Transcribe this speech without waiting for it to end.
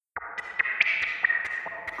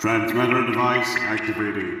Transmitter device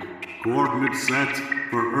activated. Coordinates set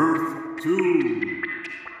for Earth 2.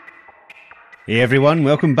 Hey everyone,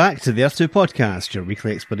 welcome back to the Earth 2 podcast, your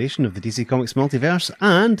weekly exploration of the DC Comics multiverse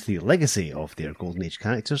and the legacy of their Golden Age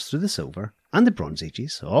characters through the Silver and the Bronze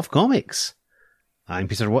Ages of comics. I'm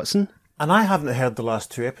Peter Watson. And I haven't heard the last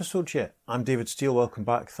two episodes yet. I'm David Steele, welcome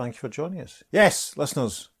back, thank you for joining us. Yes,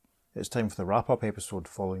 listeners, it's time for the wrap-up episode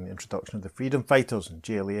following the introduction of the Freedom Fighters in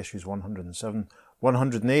JLA issues 107,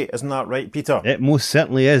 108, isn't that right, Peter? It most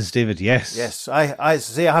certainly is, David, yes. Yes, I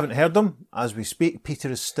say I haven't heard them. As we speak,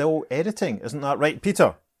 Peter is still editing, isn't that right,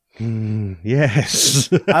 Peter?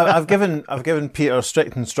 Yes. I've given Peter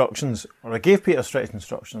strict instructions, or I gave Peter strict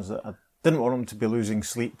instructions that I didn't want him to be losing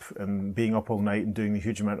sleep and being up all night and doing the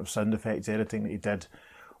huge amount of sound effects editing that he did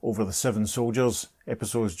over the Seven Soldiers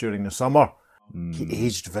episodes during the summer. He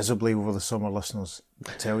aged visibly over the summer, listeners,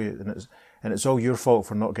 I tell you, and it's all your fault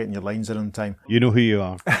for not getting your lines in on time. You know who you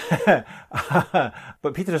are.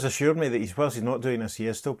 But Peter has assured me that whilst he's not doing this, he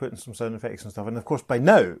is still putting some sound effects and stuff. And of course, by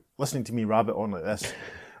now, listening to me rabbit on like this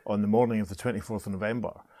on the morning of the 24th of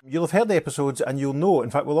November, you'll have heard the episodes and you'll know, in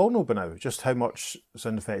fact, we'll all know by now, just how much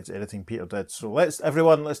sound effects editing Peter did. So let's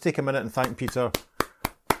take a minute and thank Peter.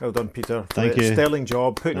 Well done, Peter. Thank you. Sterling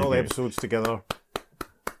job, putting all the episodes together.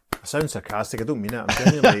 I sound sarcastic, I don't mean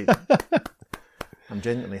it. I'm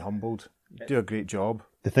genuinely humbled. You do a great job.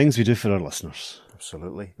 The things we do for our listeners.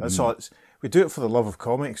 Absolutely. That's all. We do it for the love of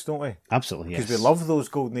comics, don't we? Absolutely, yes. Because we love those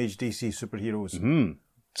Golden Age DC superheroes.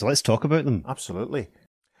 So let's talk about them. Absolutely.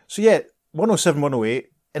 So yeah, 107,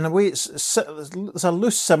 108, in a way it's a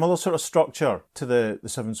loose, similar sort of structure to the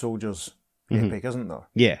Seven Soldiers epic, isn't there?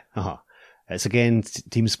 Yeah, It's again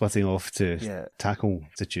team splitting off to tackle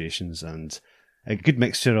situations, and a good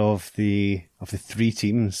mixture of the three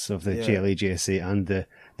teams of the JLA, JSA, and the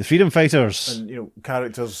Freedom Fighters, and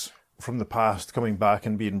characters from the past coming back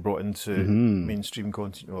and being brought into mainstream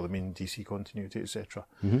continuity, or the main DC continuity, etc.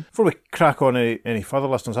 Before we crack on any further,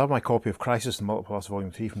 listeners, I have my copy of Crisis in Multiverse Volume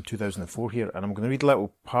 3 from 2004 here, and I'm going to read a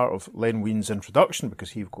little part of Len Wein's introduction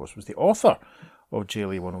because he, of course, was the author of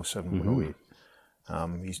JLA 107,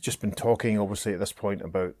 108. He's just been talking, obviously, at this point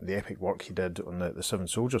about the epic work he did on the Seven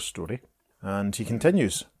Soldiers story. And he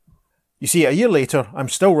continues, "You see, a year later, I'm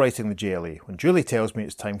still writing the JLA when Julie tells me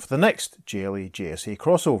it's time for the next JLA JSA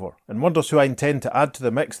crossover and wonders who I intend to add to the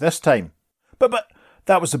mix this time. But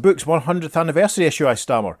that was the book's 100th anniversary issue, I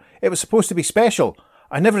stammer. It was supposed to be special.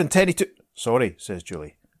 I never intended to..." "Sorry," says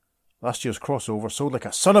Julie. "Last year's crossover sold like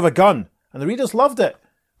a son of a gun, and the readers loved it.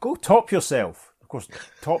 Go top yourself." Of course,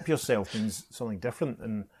 top yourself means something different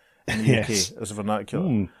in the UK as a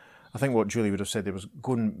vernacular. I think what Julie would have said there was,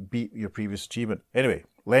 go and beat your previous achievement. Anyway,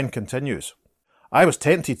 Len continues. "I was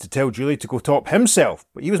tempted to tell Julie to go top himself,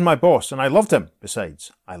 but he was my boss and I loved him.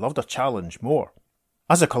 Besides, I loved a challenge more.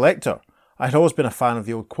 As a collector, I had always been a fan of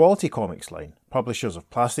the old Quality Comics line, publishers of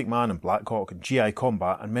Plastic Man and Black Hawk and GI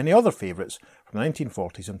Combat and many other favourites from the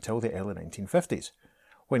 1940s until the early 1950s.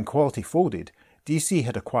 When Quality folded, DC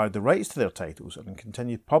had acquired the rights to their titles and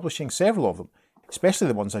continued publishing several of them, especially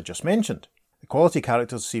the ones I just mentioned. The Quality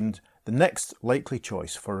characters seemed the next likely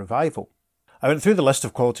choice for revival. I went through the list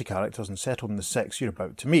of Quality characters and settled on the 6 you're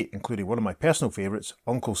about to meet, including one of my personal favourites,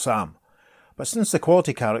 Uncle Sam. But since the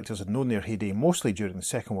Quality characters had known their heyday mostly during the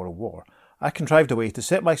Second World War, I contrived a way to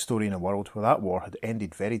set my story in a world where that war had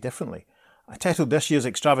ended very differently. I titled this year's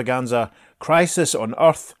extravaganza, Crisis on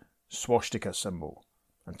Earth, swastika symbol,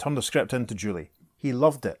 and turned the script into Julie. He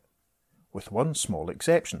loved it, with one small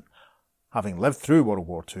exception. Having lived through World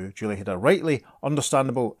War II, Julie had a rightly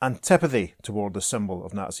understandable antipathy toward the symbol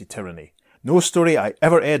of Nazi tyranny. "No story I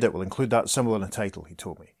ever edit will include that symbol in a title," he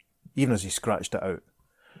told me, even as he scratched it out.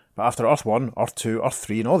 But after Earth 1, Earth 2, Earth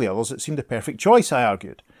 3 and all the others, it seemed a perfect choice, I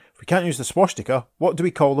argued. If we can't use the swastika, what do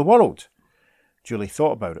we call the world? Julie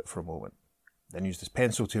thought about it for a moment, then used his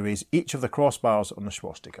pencil to erase each of the crossbars on the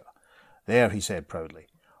swastika. "There," he said proudly.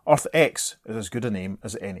 "Earth X is as good a name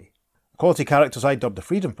as any." Quality characters I dubbed the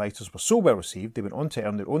Freedom Fighters were so well received they went on to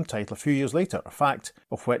earn their own title a few years later, a fact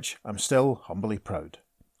of which I'm still humbly proud.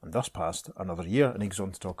 And thus passed another year, and he goes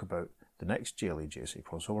on to talk about the next JLA JSA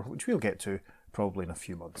crossover, which we'll get to probably in a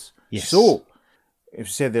few months. Yes. So, if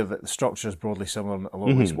you said there that the structure is broadly similar in a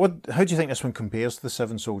lot of ways, how do you think this one compares to the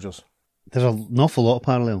Seven Soldiers? There's an awful lot of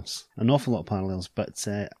parallels, but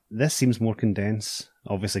this seems more condensed,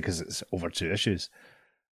 obviously because it's over 2 issues.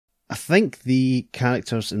 I think the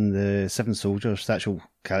characters in the Seven Soldiers, the actual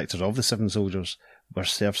characters of the Seven Soldiers, were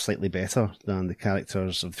served slightly better than the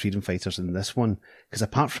characters of the Freedom Fighters in this one, because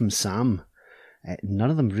apart from Sam, none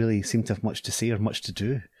of them really seem to have much to say or much to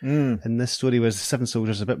do in this story, whereas the Seven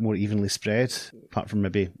Soldiers are a bit more evenly spread, apart from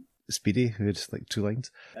maybe Speedy, who had like 2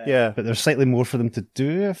 lines. Yeah. But there's slightly more for them to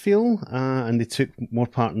do, I feel, and they took more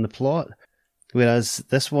part in the plot. Whereas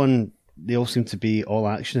this one, they all seem to be all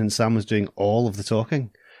action, and Sam was doing all of the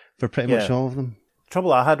talking for pretty much all of them.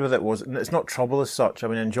 Trouble I had with it was, and it's not trouble as such, I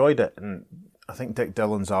mean, I enjoyed it, and I think Dick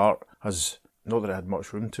Dillon's art has, not that it had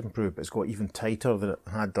much room to improve, but it's got even tighter than it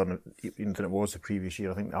had done, even than it was the previous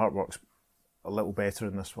year. I think the artwork's a little better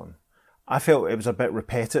in this one. I felt it was a bit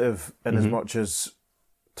repetitive in as much as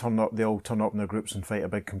they all turn up in their groups and fight a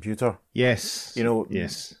big computer. Yes.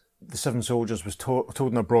 Yes. The Seven Soldiers was told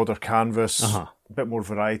in a broader canvas, a bit more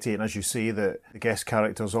variety, and as you see, the guest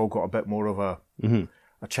characters all got a bit more of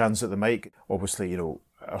a chance at the mic. Obviously,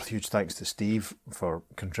 a huge thanks to Steve for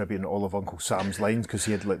contributing all of Uncle Sam's lines, because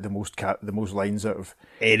he had like the most lines out of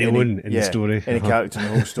anyone in the story. Any character in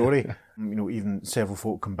the whole story. Even several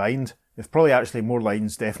folk combined. There's probably actually more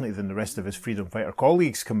lines, definitely, than the rest of his Freedom Fighter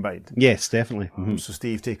colleagues combined. Yes, definitely. So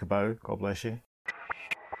Steve, take a bow. God bless you.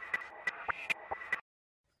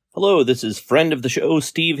 Hello, this is friend of the show,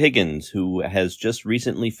 Steve Higgins, who has just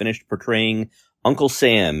recently finished portraying Uncle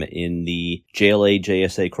Sam in the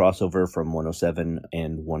JLA-JSA crossover from 107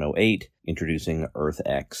 and 108, introducing Earth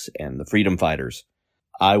X and the Freedom Fighters.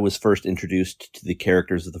 I was first introduced to the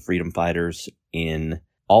characters of the Freedom Fighters in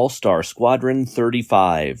All-Star Squadron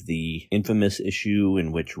 35, the infamous issue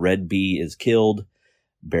in which Red Bee is killed.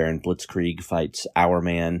 Baron Blitzkrieg fights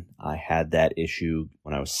Hourman. I had that issue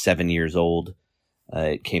when I was 7 years old.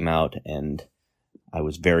 It came out, and I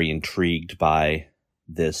was very intrigued by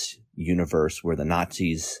this universe where the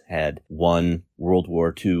Nazis had won World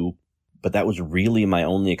War II. But that was really my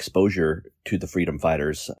only exposure to the Freedom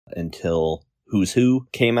Fighters until Who's Who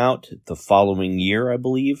came out the following year, I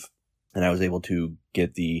believe. And I was able to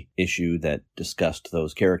get the issue that discussed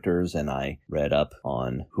those characters, and I read up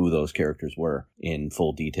on who those characters were in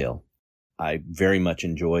full detail. I very much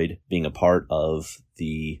enjoyed being a part of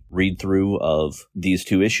the read-through of these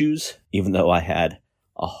 2 issues, even though I had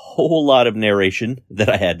a whole lot of narration that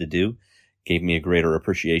I had to do. Gave me a greater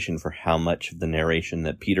appreciation for how much of the narration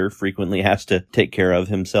that Peter frequently has to take care of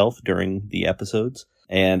himself during the episodes.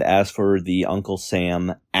 And as for the Uncle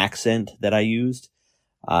Sam accent that I used,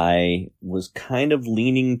 I was kind of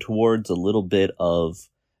leaning towards a little bit of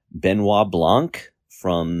Benoit Blanc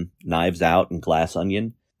from Knives Out and Glass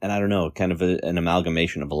Onion. And I don't know, kind of an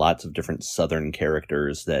amalgamation of lots of different Southern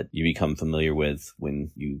characters that you become familiar with when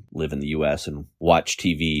you live in the U.S. and watch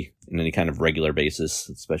TV on any kind of regular basis,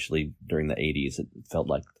 especially during the 80s. It felt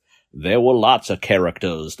like there were lots of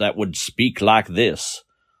characters that would speak like this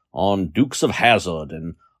on Dukes of Hazzard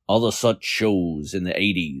and other such shows in the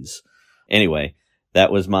 80s. Anyway,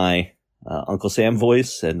 that was my Uncle Sam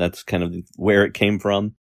voice, and that's kind of where it came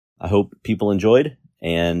from. I hope people enjoyed,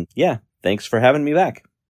 and yeah, thanks for having me back.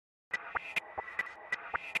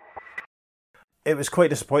 It was quite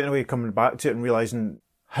disappointing the way coming back to it and realising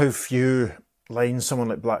how few lines someone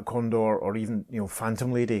like Black Condor or even,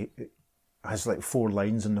 Phantom Lady has like 4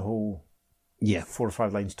 lines in the whole, 4 or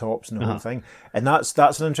 5 lines tops in the whole thing. And that's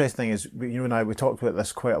an interesting thing is, you and I, we talked about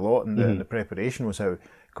this quite a lot in the preparation, was how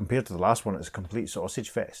compared to the last one, it's a complete sausage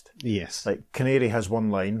fest. Yes. Like Canary has 1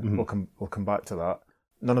 line, we'll come back to that.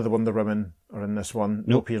 None of the Wonder Women are in this one.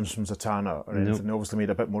 No appearance from Zatanna or anything. They obviously made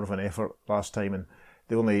a bit more of an effort last time, and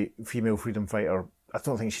the only female freedom fighter, I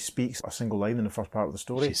don't think she speaks a single line in the first part of the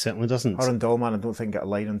story. She certainly doesn't. Her and Dollman, I don't think get a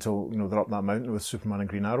line until they're up that mountain with Superman and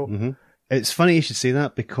Green Arrow. It's funny you should say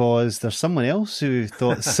that, because there's someone else who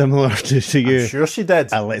thought similar to you. I'm sure she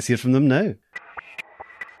did. Let's hear from them now.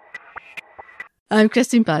 I'm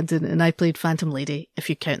Christine Bandon, and I played Phantom Lady, if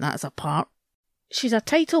you count that as a part. She's a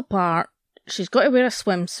title part. She's got to wear a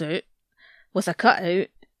swimsuit with a cutout.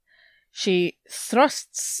 She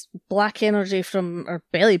thrusts black energy from her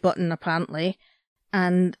belly button, apparently,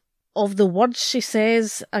 and of the words she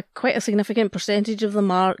says, quite a significant percentage of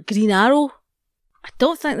them are Green Arrow. I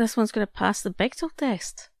don't think this one's going to pass the Bechdel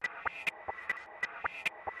test.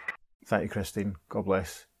 Thank you, Christine. God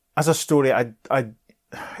bless. As a story,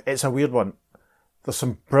 it's a weird one. There's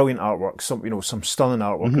some brilliant artwork, some stunning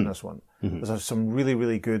artwork in this one. There's some really,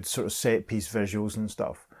 really good sort of set piece visuals and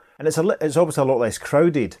stuff. And it's obviously a lot less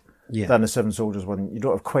crowded than the Seven Soldiers one. You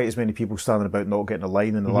don't have quite as many people standing about not getting a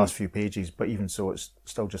line in the last few pages, but even so, it's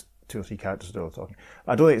still just 2 or 3 characters doing talking.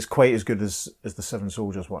 I don't think it's quite as good as the Seven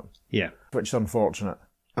Soldiers one. Yeah. Which is unfortunate.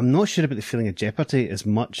 I'm not sure about the feeling of jeopardy as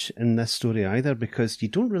much in this story either, because you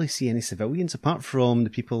don't really see any civilians apart from the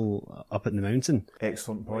people up at the mountain.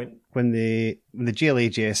 Excellent point. When the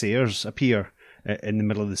JLA-JSAers appear in the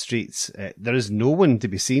middle of the streets, there is no one to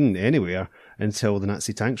be seen anywhere until the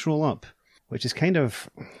Nazi tanks roll up, which is kind of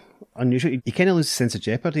unusual. You kind of lose a sense of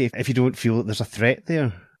jeopardy if you don't feel that there's a threat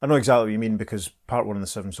there. I know exactly what you mean, because part 1 of the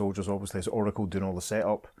Seven Soldiers obviously is Oracle doing all the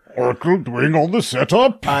setup. Oracle doing all the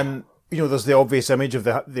setup. And, there's the obvious image of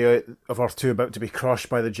of Earth 2 about to be crushed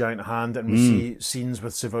by the giant hand, and we see scenes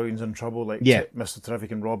with civilians in trouble, like Mr.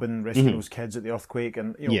 Terrific and Robin rescuing those kids at the earthquake,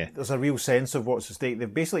 and there's a real sense of what's at stake.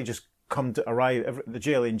 They've basically just come to arrive, the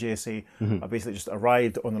JLA and JSA have basically just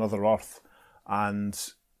arrived on another Earth, and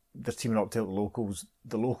they're teaming up to help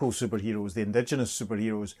the local superheroes, the indigenous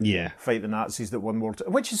superheroes, fight the Nazis that won World War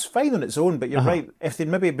II, which is fine on its own, but you're right. If they'd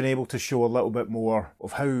maybe been able to show a little bit more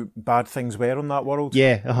of how bad things were on that world.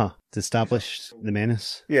 To establish the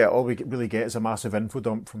menace. Yeah, all we really get is a massive info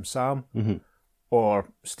dump from Sam, or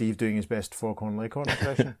Steve doing his best Foghorn Leghorn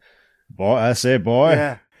impression. Boy, I say boy.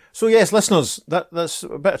 Yeah. So yes, listeners, that's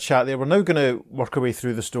a bit of chat there. We're now going to work our way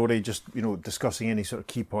through the story, just discussing any sort of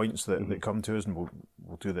key points that come to us, and we'll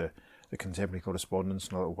do the contemporary correspondence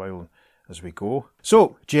in a little while as we go.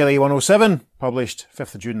 So, JLA 107, published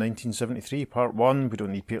 5th of June 1973, Part 1. We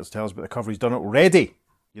don't need Peter to tell us about the cover, he's done it already.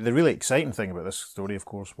 The really exciting thing about this story, of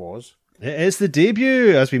course, was... It is the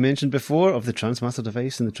debut, as we mentioned before, of the Transmaster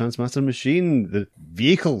device and the Transmaster machine, the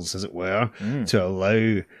vehicles, as it were, to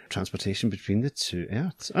allow transportation between the two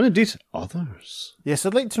Earths, and indeed others. Yes,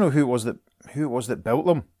 I'd like to know who it was that built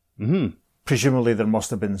them. Mm-hmm. Presumably there must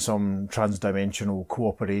have been some trans-dimensional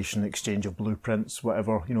cooperation, exchange of blueprints,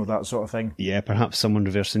 whatever, that sort of thing. Yeah, perhaps someone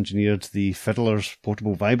reverse engineered the Fiddler's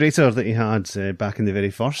portable vibrator that he had back in the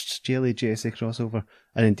very first JLA JSA crossover.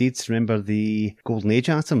 And indeed, remember the Golden Age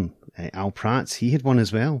atom, Al Pratt, he had one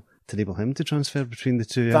as well, to enable him to transfer between the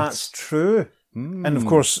two Earths. That's true. And of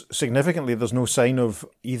course, significantly, there's no sign of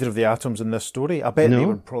either of the atoms in this story. I bet they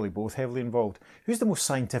were probably both heavily involved. Who's the most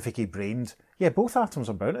scientifically brained? Yeah, both atoms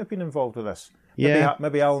are bound to have been involved with this. Yeah.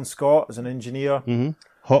 Maybe Alan Scott as an engineer. Mm-hmm.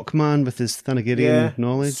 Hawkman with his Thanagarian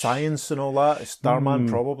knowledge. Science and all that. Starman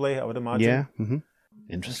probably, I would imagine. Yeah. Mm-hmm.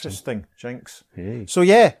 Interesting. Jinx. Hey. So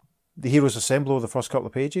yeah, the heroes assemble over the first couple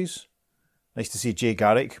of pages. Nice to see Jay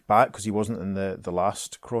Garrick back, because he wasn't in the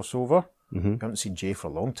last crossover. Mm-hmm. We haven't seen Jay for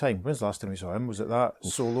a long time. When's the last time we saw him? Was it that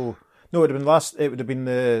solo? No, it would have been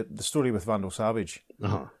the story with Vandal Savage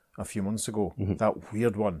a few months ago. Mm-hmm. That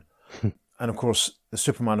weird one. And of course, the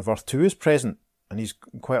Superman of Earth 2 is present, and he's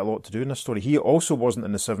quite a lot to do in this story. He also wasn't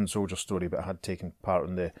in the Seven Soldier story, but had taken part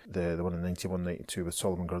in the one in 91-92 with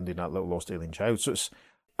Solomon Grundy and that little lost alien child. So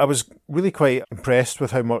I was really quite impressed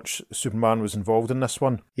with how much Superman was involved in this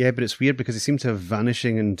one. Yeah, but it's weird because he seemed to have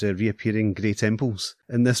vanishing and reappearing grey temples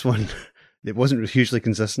in this one. It wasn't hugely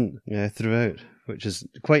consistent throughout, which is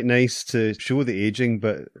quite nice to show the aging,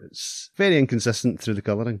 but it's very inconsistent through the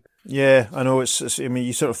colouring. Yeah, I know. It's I mean,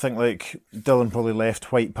 you sort of think like Dylan probably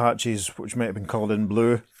left white patches, which might have been coloured in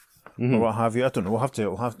blue, or what have you. I don't know. We'll have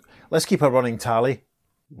to. Let's keep a running tally.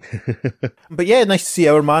 But yeah, nice to see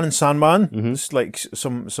Our Man and Sandman. Mm-hmm. It's like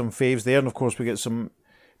some faves there, and of course we get some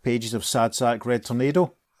pages of Sad Sack Red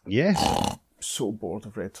Tornado. Yeah. So bored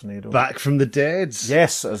of Red Tornado. Back from the dead.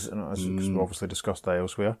 Yes, as we obviously discussed that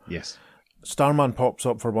elsewhere. Yes. Starman pops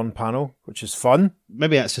up for one panel, which is fun.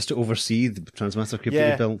 Maybe that's just to oversee the Transmaster cube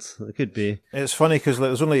that they built. It could be. It's funny because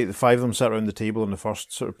there's only 5 of them sat around the table on the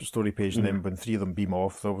first sort of story page, and then when 3 of them beam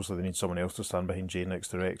off, obviously they need someone else to stand behind Jay next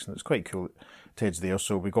to Rex, and it's quite cool that Ted's there.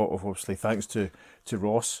 So we got, obviously, thanks to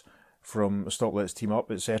Ross from Stop Let's Team Up,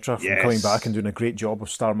 etc., for coming back and doing a great job of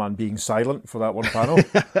Starman being silent for that one panel,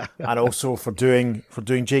 and also for doing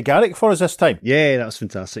Jay Garrick for us this time. Yeah, that was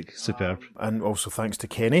fantastic. Superb. And also thanks to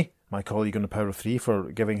Kenny, my colleague on the Power of 3,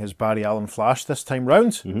 for giving his Barry Allen flash this time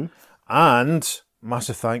round. Mm-hmm. And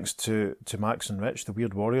massive thanks to Max and Rich, the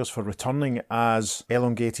Weird Warriors, for returning as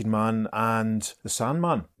Elongated Man and the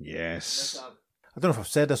Sandman. Yes. I don't know if I've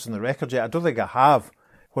said this on the record yet. I don't think I have.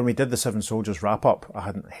 When we did the Seven Soldiers wrap-up, I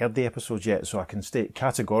hadn't heard the episodes yet, so I can state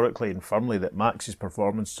categorically and firmly that Max's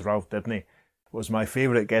performance to Ralph Dibny was my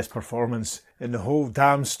favourite guest performance in the whole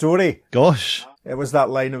damn story. Gosh. It was that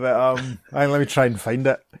line about, let me try and find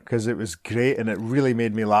it, because it was great and it really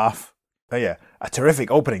made me laugh. Oh yeah, a terrific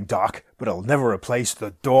opening, Doc, but it'll never replace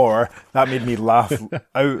the door. That made me laugh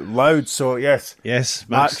out loud. So yes,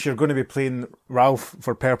 Max, you're going to be playing Ralph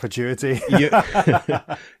for perpetuity.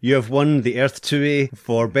 You have won the Earth 2A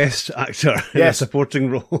for Best Actor in a supporting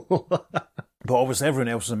role. But obviously everyone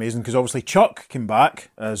else is amazing, because obviously Chuck came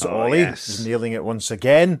back as Ollie. He's nailing it once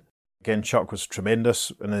again. Again, Chuck was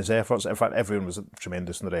tremendous in his efforts. In fact, everyone was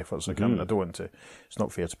tremendous in their efforts. I don't want to. It's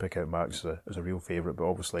not fair to pick out Max as a real favourite, but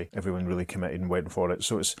obviously everyone really committed and went for it.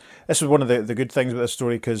 So this was one of the good things about this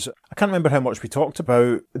story, because I can't remember how much we talked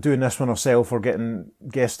about doing this one ourselves or getting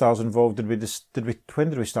guest stars involved. When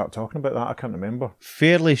did we start talking about that? I can't remember.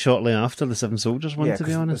 Fairly shortly after the Seven Soldiers one, to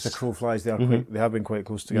be honest. As the crow flies, they have been quite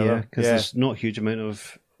close together. Yeah, because there's not a huge amount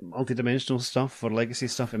of multi-dimensional stuff or legacy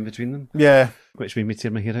stuff in between them, Yeah. which made me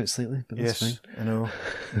tear my hair out slightly, but that's Yes, fine. I know.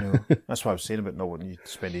 That's what I was saying about not wanting you to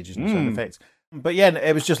spend ages on sound effects. But yeah,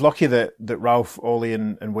 it was just lucky that Ralph, Ollie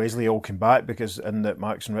and Wesley all came back, and that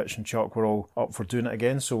Max and Rich and Chuck were all up for doing it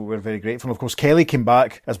again, so we're very grateful. And of course, Kelly came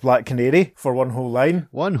back as Black Canary for one whole line.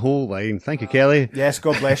 One whole line. Thank you, Kelly. Yes,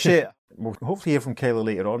 God bless you. We'll hopefully hear from Kelly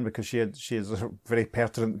later on, because she has a very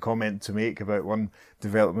pertinent comment to make about one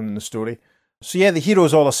development in the story. So yeah, the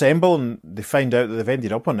heroes all assemble and they find out that they've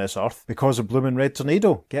ended up on this Earth because of Bloomin' Red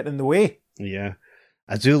Tornado getting in the way. Yeah.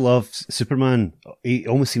 I do love Superman. He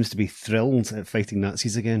almost seems to be thrilled at fighting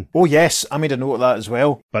Nazis again. Oh yes, I made a note of that as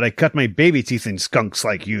well. But I cut my baby teeth in skunks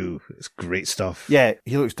like you. It's great stuff. Yeah,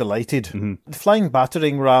 he looks delighted. The flying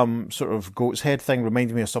battering ram sort of goat's head thing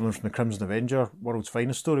reminded me of something from the Crimson Avenger, World's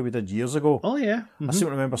Finest story we did years ago. Oh, yeah. I seem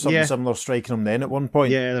to remember something similar striking him then at one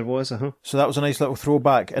point. Yeah, there was. So that was a nice little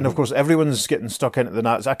throwback. And of course, everyone's getting stuck into the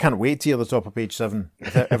Nazis. I can't wait to hear the top of page 7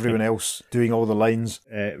 with everyone else doing all the lines.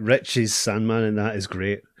 Rich's Sandman in that is great.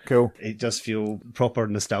 Cool. It does feel proper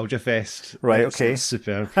nostalgia fest. Right, It's okay.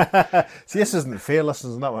 superb. See, this isn't fair,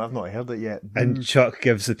 listeners, on that one. I've not heard it yet. And Chuck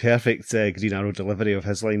gives the perfect Green Arrow delivery of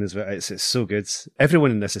his line as well. It's so good. Everyone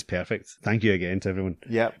in this is perfect. Thank you again to everyone.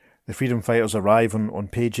 Yeah. The Freedom Fighters arrive on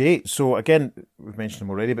page 8. So again, we've mentioned them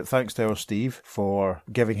already, but thanks to our Steve for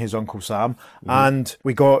giving his Uncle Sam. And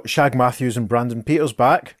we got Shag Matthews and Brandon Peters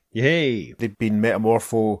back. Yay! They'd been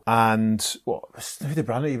Metamorpho and who did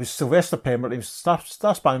Brandon? He was Sylvester Pembroke. He was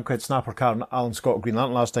Starspan Quid, Snapper Carr, and Alan Scott Green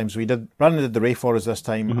Lantern last time. So Brandon did the Ray for us this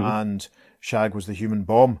time, and Shag was the Human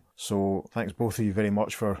Bomb. So thanks both of you very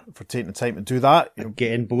much for taking the time to do that.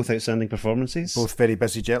 Getting both outstanding performances. Both very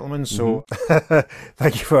busy gentlemen, so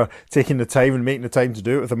thank you for taking the time and making the time to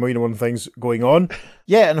do it with a million and one things going on.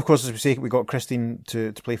 Yeah, and of course, as we say, we got Christine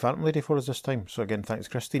to play Phantom Lady for us this time. So again, thanks,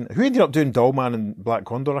 Christine. Who ended up doing Dollman and Black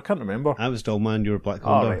Condor? I can't remember. I was Dollman, you were Black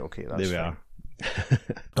Condor. Oh, right, okay, that's there we fine. are.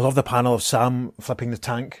 I love the panel of Sam flipping the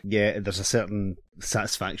tank. Yeah, there's a certain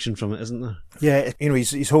satisfaction from it, isn't there? Yeah,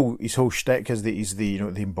 his whole shtick is that he's the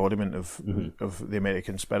the embodiment of the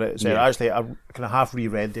American spirit. So actually, I kind of half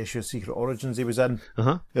reread the issue of Secret Origins he was in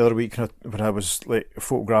the other week when I was like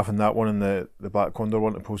photographing that one and the Black Condor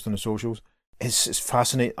one to post on the socials. It's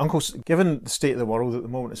fascinating. Given the state of the world at the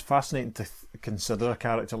moment, it's fascinating to consider a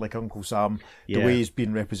character like Uncle Sam, the way he's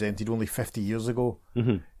been represented only 50 years ago.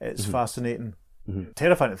 It's fascinating.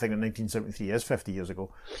 Terrifying to think that 1973 is 50 years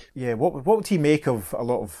ago. Yeah, what would he make of a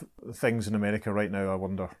lot of things in America right now, I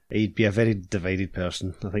wonder? He'd be a very divided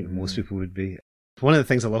person. I think most people would be. One of the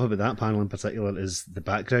things I love about that panel in particular is the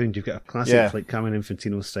background. You've got a classic like Carmine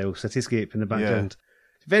Infantino style cityscape in the background.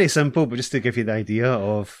 Very simple, but just to give you the idea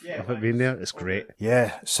of it being there, it's great.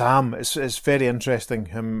 Yeah, Sam, it's very interesting,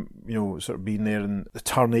 him, sort of being there and the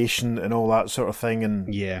tarnation and all that sort of thing, and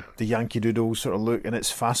the Yankee Doodle sort of look, and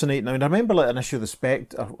it's fascinating. I mean, I remember like an issue of the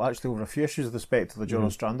Spectre, actually over a few issues of the Spectre, the John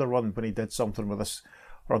Ostrander run, when he did something with this,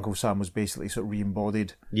 where Uncle Sam was basically sort of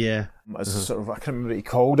re-embodied. Yeah. As a sort of, I can't remember what he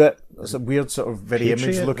called it. It's a weird sort of very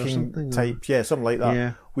image-looking type. Yeah, something like that.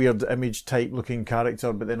 Yeah. Weird image-type looking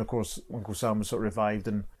character. But then, of course, Uncle Sam was sort of revived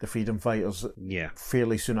in the Freedom Fighters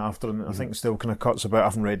fairly soon after. And I think still kind of cuts about. I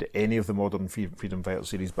haven't read any of the modern Freedom Fighter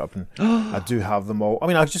series, but I do have them all. I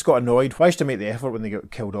mean, I just got annoyed. Why should I make the effort when they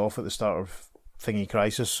got killed off at the start of Thingy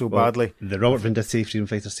Crisis so badly? The Robert Venditti Freedom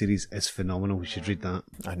Fighter series is phenomenal. You should read that.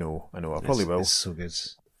 I know. I probably will. It's so good.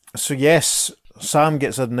 So yes, Sam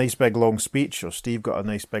gets a nice big long speech, or Steve got a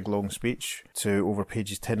nice big long speech to over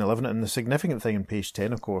pages 10 and 11. And the significant thing in page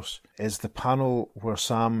 10, of course, is the panel where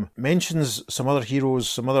Sam mentions some other heroes,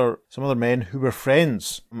 some other men who were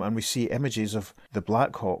friends. And we see images of the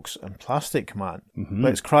Blackhawks and Plastic Man.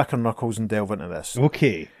 Let's crack our knuckles and delve into this.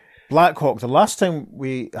 Okay. Blackhawk, the last time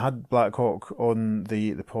we had Blackhawk on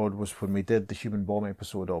the pod was when we did the Human Bomb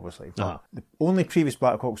episode, obviously. But the only previous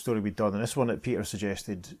Blackhawk story we'd done, and this one that Peter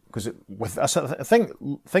suggested, because I think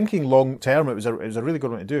thinking long term, it was a really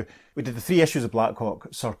good one to do. We did the 3 issues of Blackhawk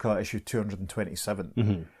circa issue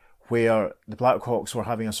 227, where the Blackhawks were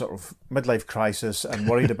having a sort of midlife crisis and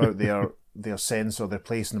worried about their sense or their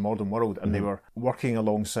place in the modern world, and they were working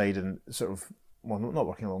alongside and sort of, well, not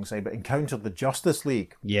working alongside, but encountered the Justice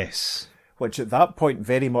League. Yes. Which at that point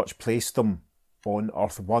very much placed them on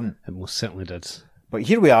Earth 1. It most certainly did. But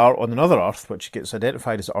here we are on another Earth, which gets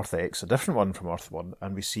identified as Earth X, a different one from Earth 1,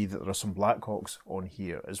 and we see that there are some Blackhawks on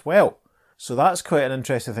here as well. So that's quite an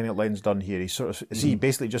interesting thing that Len's done here. He's sort of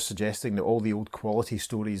basically just suggesting that all the old quality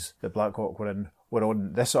stories that Blackhawk were in were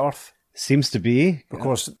on this Earth. Seems to be. Of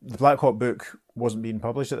course, the Blackhawk book wasn't being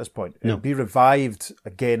published at this point. No. It'll be revived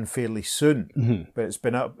again fairly soon, but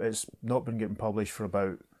it's not been getting published for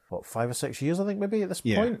about 5 or 6 years, I think, maybe at this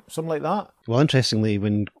Yeah. point, something like that. Well, interestingly,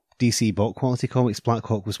 when DC bought Quality Comics, Black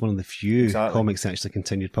Hawk was one of the few Exactly. comics that actually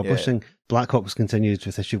continued publishing. Black Hawk was continued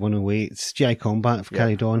with issue 108. GI Combat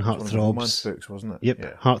carried on. One of the romance Heartthrobs. books, wasn't it? Yep,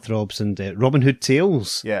 Yeah. Heartthrobs and Robin Hood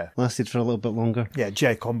Tales Yeah. lasted for a little bit longer. Yeah,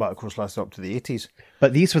 GI Combat, of course, lasted up to the 80s.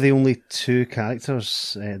 But these were the only two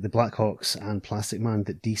characters, the Black Hawks and Plastic Man,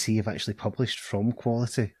 that DC have actually published from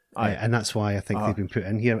Quality. And that's why I think they've been put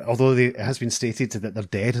in here. Although it has been stated that they're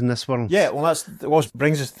dead in this world. Yeah, well, that's what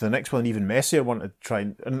brings us to the next one, an even messier one to try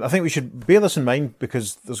and I think we should bear this in mind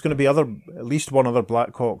because there's going to be at least one other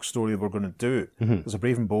Black Hawk story we're going to do. There's a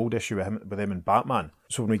Brave and Bold issue with him and Batman.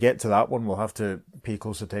 So when we get to that one, we'll have to pay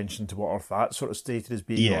close attention to what Earth that sort of stated as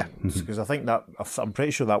being on. Because I think I'm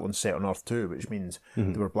pretty sure that one's set on Earth 2, which means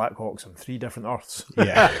there were Black Hawks on 3 different Earths.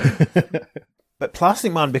 Yeah. But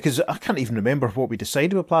Plastic Man, because I can't even remember what we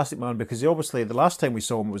decided with Plastic Man, because obviously the last time we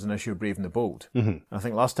saw him was an issue of Brave and the Bold. I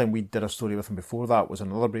think last time we did a story with him before that was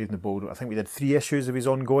another Brave and the Bold. I think we did 3 issues of his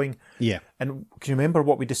ongoing. Yeah. And can you remember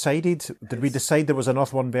what we decided? Did we decide there was an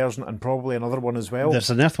Earth 1 version and probably another one as well? There's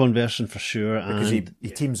an Earth 1 version for sure. Because he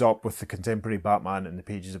teams up with the contemporary Batman in the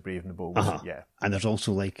pages of Brave and the Bold. Yeah. And there's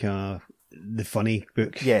also like the funny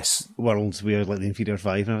book Yes. worlds where like the Inferior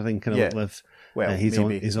 5 and everything kind of live. Well, he's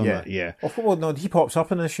maybe. on that, yeah. Oh, well, no, he pops up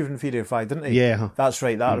in an issue of Inferior 5, didn't he? Yeah. That's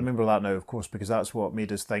right. I remember that now, of course, because that's what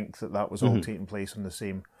made us think that was all taking place on the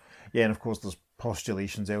same. Yeah, and of course, there's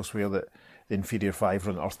postulations elsewhere that the Inferior 5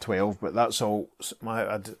 are on Earth 12, but that's all.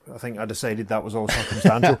 I think I decided that was all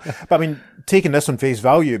circumstantial. But I mean, taking this on face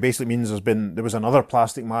value, it basically means there was another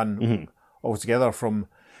Plastic Man altogether from.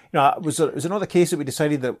 You know, was it not the case that we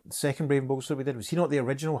decided that the second Brave and Bold story we did, was he not the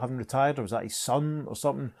original, having retired, or was that his son or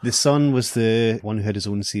something? The son was the one who had his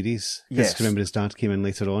own series. Yes. Remember his dad came in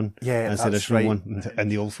later on. Yeah, as that's the original right. one.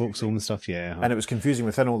 And the old folks home and stuff, yeah. And it was confusing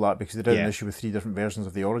within all that because they did an issue with 3 different versions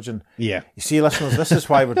of the origin. Yeah. You see, listeners, this is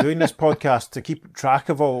why we're doing this podcast, to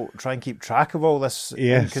try and keep track of all this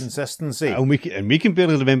inconsistency. And we can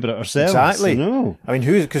barely remember it ourselves. Exactly. No. I mean,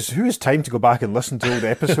 who has time to go back and listen to old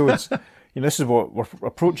episodes? You know, this is what we're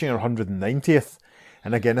approaching our 190th.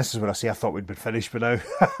 And again, this is where I say I thought we'd been finished by now.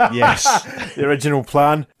 Yes. The original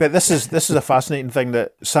plan. But this is a fascinating thing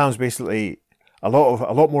that Sam's basically a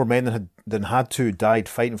lot more men than had to died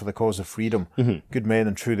fighting for the cause of freedom. Good men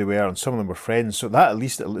and true they were, and some of them were friends. So that at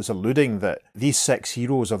least is alluding that these 6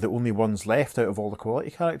 heroes are the only ones left out of all the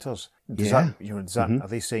Quality characters. Are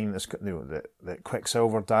they saying this, that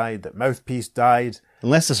Quicksilver died, that Mouthpiece died?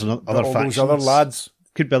 Unless there's other all factions. those other lads.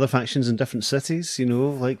 Could be other factions in different cities, you know,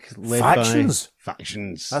 like led Factions? by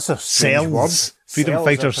factions. That's a strange word. Freedom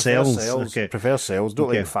fighter cells. Okay. Prefer cells. Don't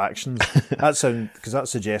Okay. like factions. Because that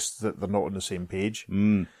suggests that they're not on the same page.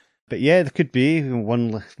 But yeah, there could be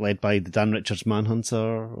one led by the Dan Richards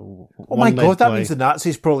Manhunter. Oh my God, that means the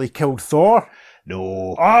Nazis probably killed Thor.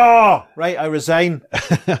 No. Oh, right, I resign.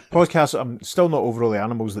 Podcast, I'm still not over all the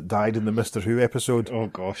animals that died in the Mr. Who episode. Oh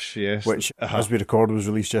gosh, yes. Which, as we record, was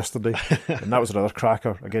released yesterday. And that was another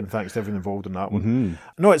cracker. Again, thanks to everyone involved in that one.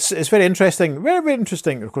 No, it's very interesting. Very, very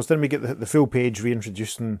interesting. Of course, then we get the full page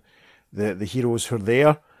reintroducing the heroes who are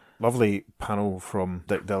there. Lovely panel from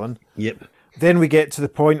Dick Dillon. Yep. Then we get to the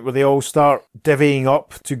point where they all start divvying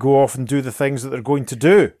up to go off and do the things that they're going to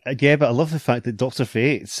do. Yeah, but I love the fact that Dr.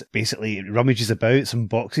 Fate basically rummages about some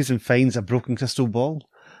boxes and finds a broken crystal ball.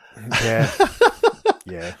 Yeah.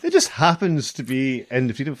 Yeah. It just happens to be in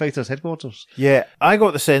the Freedom Fighters headquarters. Yeah, I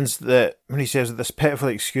got the sense that when he says that this pitiful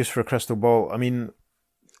excuse for a crystal ball, I mean,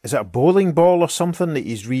 is it a bowling ball or something that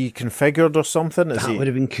he's reconfigured or something? That would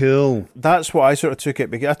have been cool. That's what I sort of took it,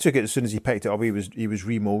 because I took it as soon as he picked it up, he was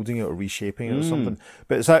remoulding it or reshaping it or something.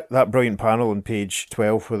 But it's that brilliant panel on page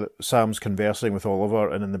 12 where Sam's conversing with Oliver,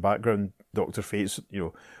 and in the background, Dr. Fate's,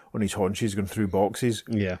 on his haunches going through boxes.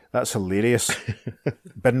 Yeah. That's hilarious.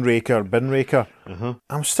 bin raker.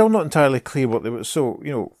 I'm still not entirely clear what they were. So,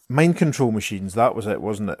 mind control machines, that was it,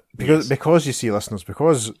 wasn't it? Because you see, listeners,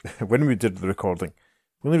 because when we did the recording,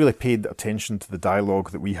 we only really paid attention to the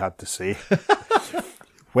dialogue that we had to say.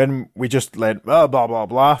 When we just let blah, blah,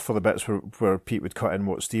 blah for the bits where Pete would cut in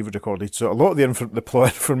what Steve had recorded. So a lot of the plot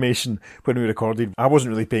information when we recorded, I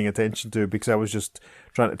wasn't really paying attention to, because I was just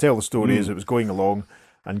trying to tell the story as it was going along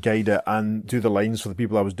and guide it and do the lines for the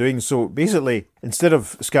people I was doing. So basically, instead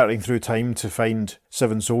of scattering through time to find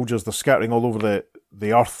 7 soldiers, they're scattering all over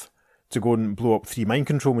the earth to go and blow up 3 mind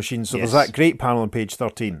control machines. So there's that great panel on page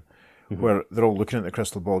 13 where they're all looking at the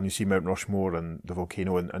crystal ball, and you see Mount Rushmore and the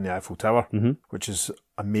volcano and the Eiffel Tower, which is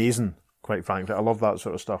amazing, quite frankly. I love that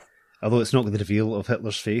sort of stuff. Although it's not the reveal of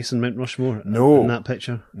Hitler's face in Mount Rushmore in that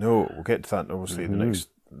picture. No, we'll get to that obviously in the next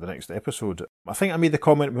the next episode. I think I made the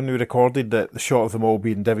comment when we recorded that the shot of them all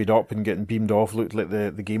being divvied up and getting beamed off looked like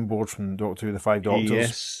the game board from Doctor Who, the Five Doctors.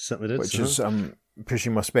 Yes, certainly did. Which is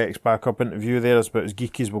pushing my specs back up into view there. Is about as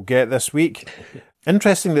geeky as we'll get this week.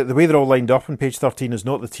 Interesting that the way they're all lined up on page 13 is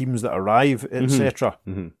not the teams that arrive, etc.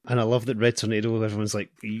 And I love that Red Tornado, everyone's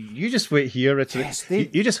like, you just wait here, Red Tornado. Yes,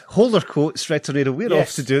 you just hold our coats, Red Tornado, we're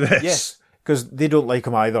off to do this. Yes, because they don't like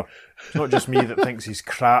him either. It's not just me that thinks he's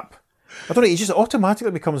crap. I don't know, he just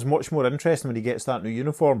automatically becomes much more interesting when he gets that new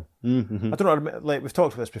uniform. I don't know, like we've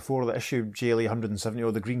talked about this before, the issue JLA 170,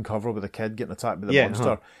 or the green cover with the kid getting attacked by the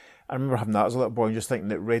monster. I remember having that as a little boy and just thinking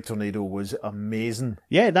that Red Tornado was amazing.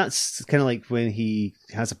 Yeah, that's kind of like when he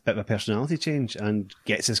has a bit of a personality change and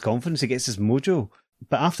gets his confidence, he gets his mojo.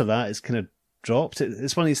 But after that, it's kind of dropped.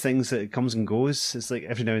 It's one of these things that it comes and goes. It's like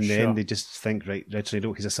every now and then they just think, right, Red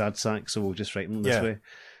Tornado, he's a sad sack, so we'll just write him this way.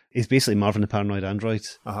 He's basically Marvin the Paranoid Android.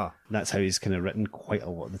 That's how he's kind of written quite a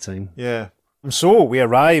lot of the time. Yeah. And so we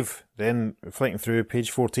arrive, then flicking through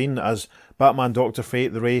page 14, as Batman, Dr. Fate,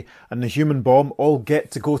 the Ray, and the Human Bomb all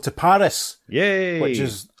get to go to Paris. Yay! Which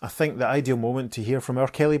is, I think, the ideal moment to hear from our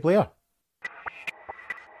Kelly Blair.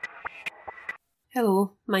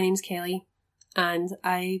 Hello, my name's Kelly, and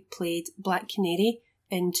I played Black Canary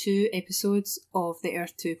in 2 episodes of the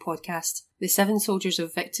Earth 2 podcast, The 7 Soldiers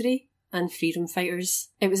of Victory and Freedom Fighters.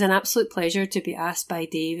 It was an absolute pleasure to be asked by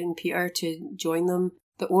Dave and Peter to join them.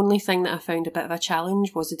 The only thing that I found a bit of a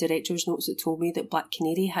challenge was the director's notes that told me that Black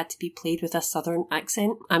Canary had to be played with a southern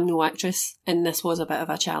accent. I'm no actress, and this was a bit of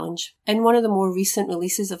a challenge. In one of the more recent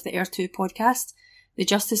releases of the Earth 2 podcast, the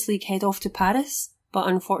Justice League head off to Paris, but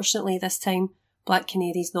unfortunately this time, Black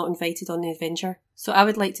Canary's not invited on the adventure. So I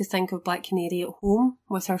would like to think of Black Canary at home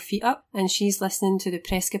with her feet up, and she's listening to the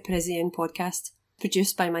Presque Parisienne podcast,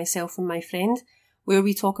 produced by myself and my friend, where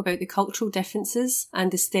we talk about the cultural differences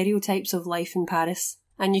and the stereotypes of life in Paris.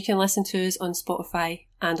 And you can listen to us on Spotify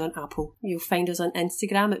and on Apple. You'll find us on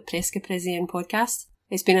Instagram at Presque Parisienne Podcast.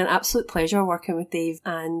 It's been an absolute pleasure working with Dave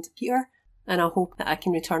and Peter, and I hope that I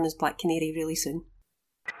can return as Black Canary really soon.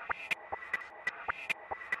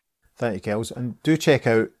 Thank you, Kels. And do check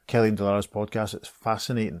out Kelly and Delara's podcast. It's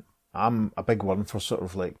fascinating. I'm a big one for sort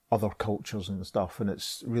of like other cultures and stuff, and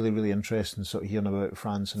it's really, really interesting sort of hearing about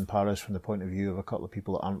France and Paris from the point of view of a couple of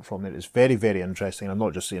people that aren't from there. It's very, very interesting. I'm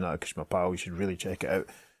not just saying that because you're my pal. You should really check it out.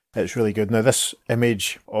 It's really good. Now, this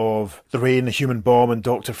image of the Ray and the Human Bomb and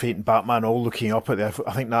Dr. Fate and Batman all looking up at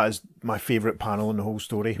I think that is my favourite panel in the whole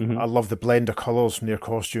story. I love the blend of colours from their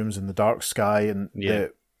costumes and the dark sky, and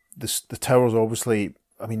the tower's obviously...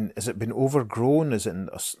 I mean, has it been overgrown? Is it in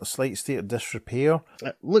a slight state of disrepair?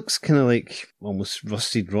 It looks kind of like almost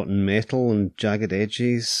rusted, rotten metal and jagged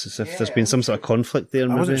edges, as if there's been some sort of conflict there.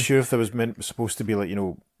 I wasn't sure if there was supposed to be like,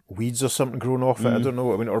 weeds or something growing off it. I don't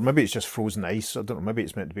know. I mean, or maybe it's just frozen ice. I don't know. Maybe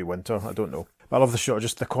it's meant to be winter. I don't know. But I love the shot,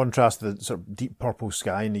 just the contrast of the sort of deep purple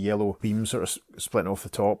sky and the yellow beam sort of splitting off the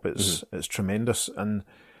top. It's tremendous. And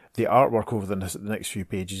the artwork over the next few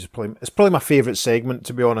pages is probably my favourite segment,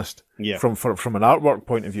 to be honest. Yeah. From an artwork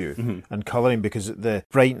point of view and colouring, because the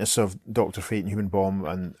brightness of Dr. Fate and Human Bomb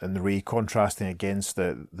and the Ray contrasting against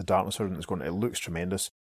the darkness around it looks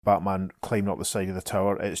tremendous. Batman climbing up the side of the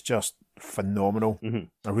tower, it's just phenomenal.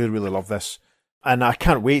 I really, really love this. And I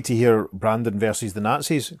can't wait to hear Brandon versus the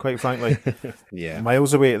Nazis, quite frankly.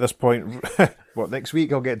 Miles away at this point. Next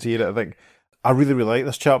week I'll get to hear it, I think. I really, really like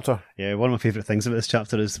this chapter. Yeah, one of my favourite things about this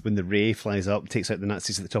chapter is when the Ray flies up, takes out the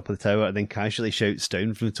Nazis at the top of the tower, and then casually shouts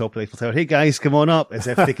down from the top of the Eiffel Tower, "Hey guys, come on up," as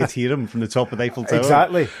if they could hear him from the top of the Eiffel Tower.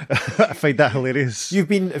 Exactly. I find that hilarious. Have you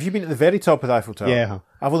been at the very top of the Eiffel Tower? Yeah.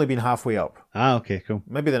 I've only been halfway up. Ah, okay, cool.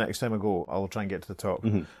 Maybe the next time I go, I'll try and get to the top.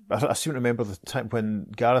 But I seem to remember the time when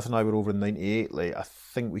Gareth and I were over in 98, I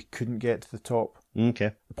think we couldn't get to the top.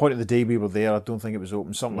 Okay. The point of the day we were there, I don't think it was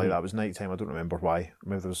open. Something like that. It was night time. I don't remember why.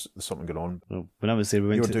 Maybe there was something going on. Well, when I was there,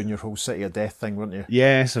 you were doing your whole City of Death thing, weren't you?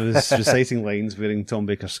 Yes, I was reciting lines wearing Tom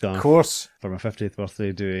Baker's scarf. Of course. For my 50th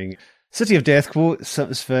birthday, doing City of Death quotes. That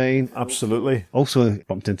was fine. Absolutely. Also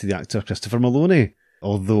bumped into the actor Christopher Maloney,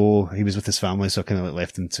 although he was with his family, so I kind of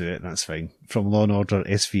left him to it. That's fine. From Law and Order,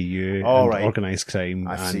 SVU, and Organised Crime,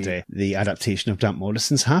 and the adaptation of Grant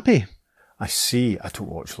Morrison's Happy. I see. I don't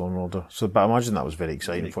watch Law and Order, but I imagine that was very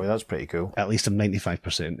exciting for you. That's pretty cool. At least I'm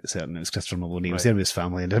 95% certain it's Christopher Maloney. He was there with his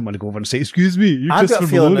family and didn't want to go over and say, "Excuse me, you're I've Christopher got a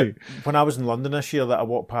feeling Maloney." That when I was in London this year, that I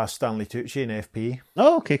walked past Stanley Tucci in FP.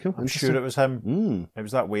 Oh, okay, cool. I'm sure it was him. It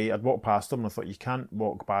was that way. I'd walked past him and I thought, you can't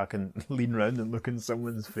walk back and lean round and look in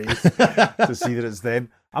someone's face to see that it's them.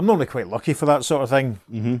 I'm normally quite lucky for that sort of thing.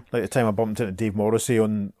 Mm-hmm. Like the time I bumped into Dave Morrissey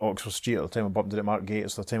on Oxford Street, or the time I bumped into Mark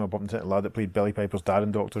Gates, or the time I bumped into the lad that played Billy Piper's dad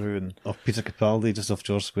in Doctor Who. And Peter Capaldi, just off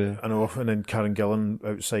George Square. I know, and then Karen Gillan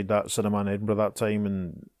outside that cinema in Edinburgh that time.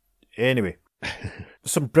 And anyway,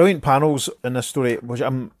 some brilliant panels in this story, which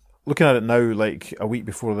I'm looking at it now, like a week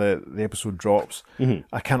before the episode drops. Mm-hmm.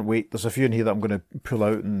 I can't wait. There's a few in here that I'm going to pull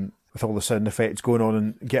out and with all the sound effects going on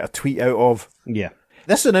and get a tweet out of. Yeah.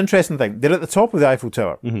 This is an interesting thing. They're at the top of the Eiffel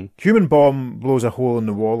Tower. Mm-hmm. Human bomb blows a hole in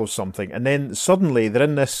the wall or something, and then suddenly they're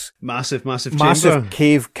in this massive chamber.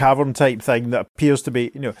 Cave cavern type thing that appears to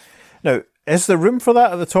be, Now, is there room for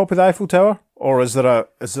that at the top of the Eiffel Tower, or is there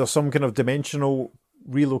some kind of dimensional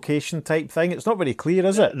relocation type thing? It's not very clear,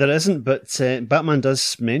 is it? There isn't, but Batman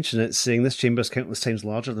does mention it, saying this chamber is countless times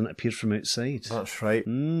larger than it appears from outside. That's right.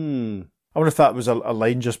 I wonder if that was a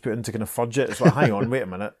line just put in to kind of fudge it. It's like, hang on, wait a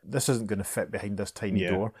minute, this isn't going to fit behind this tiny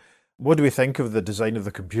door. What do we think of the design of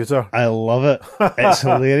the computer? I love it. It's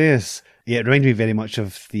hilarious. Yeah, it reminded me very much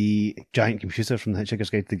of the giant computer from The Hitchhiker's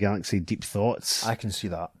Guide to the Galaxy, Deep Thoughts. I can see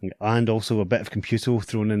that. And also a bit of Computo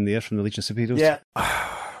thrown in there from the Legion of Superheroes. Yeah.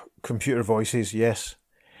 Computer voices, yes.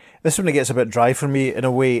 This one gets a bit dry for me in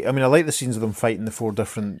a way. I mean, I like the scenes of them fighting the 4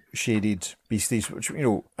 different shaded beasties, which,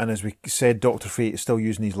 and as we said, Dr. Fate is still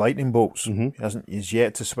using these lightning bolts. Mm-hmm. He's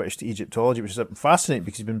yet to switch to Egyptology, which is fascinating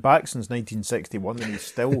because he's been back since 1961 and he's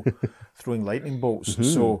still throwing lightning bolts. Mm-hmm.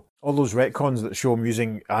 So all those retcons that show him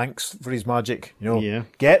using Ankhs for his magic,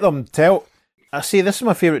 get them. I say this is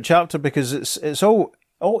my favourite chapter because it's all.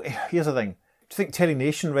 Here's the thing. Do you think Terry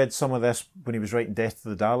Nation read some of this when he was writing Death to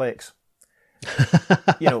the Daleks?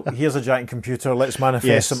 Here's a giant computer, let's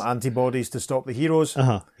manifest some antibodies to stop the heroes.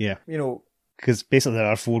 Yeah. Because basically there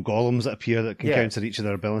are 4 golems that appear that can counter each of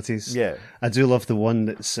their abilities. Yeah. I do love the one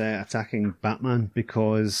that's attacking Batman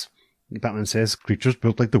because Batman says, creature's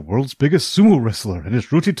built like the world's biggest sumo wrestler and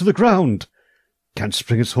it's rooted to the ground. Can't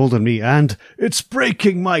spring its hold on me and it's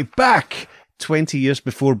breaking my back. 20 years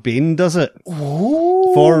before Bane does it.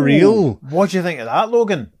 Ooh. For real. What do you think of that,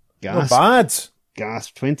 Logan? Gasp. Not bad.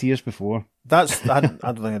 Gasp. 20 years before. I don't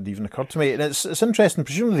think it'd even occurred to me. And it's interesting.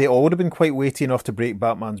 Presumably they all would have been quite weighty enough to break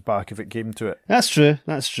Batman's back if it came to it. That's true.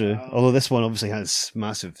 Although this one obviously has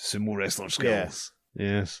massive sumo wrestler skills.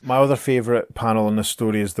 Yes. My other favourite panel in this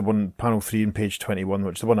story is the one, panel 3 on page 21,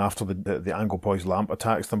 which is the one after the Anglepoise lamp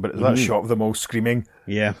attacks them, but it's that shot of them all screaming.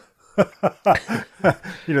 Yeah.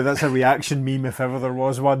 That's a reaction meme if ever there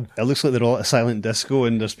was one. It looks like they're all at a silent disco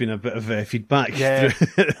and there's been a bit of feedback. Yeah.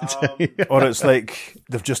 Or it's like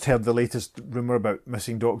they've just heard the latest rumour about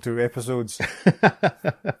missing Doctor Who episodes.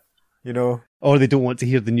 Or they don't want to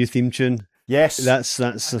hear the new theme tune. Yes. That's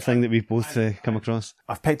the thing that we've both come across.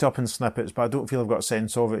 I've picked up in snippets, but I don't feel I've got a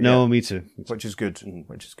sense of it yet. No, me too. Which is good.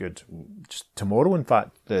 Just tomorrow, in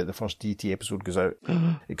fact, the first DT episode goes out.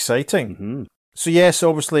 Exciting. Mm-hmm. So yes,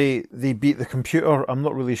 obviously they beat the computer. I'm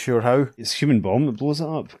not really sure how. It's Human Bomb that blows it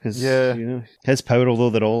up because his power, although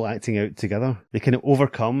they're all acting out together, they can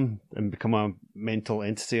overcome and become a mental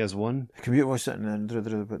entity as one. The computer was sitting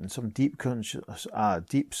in some deep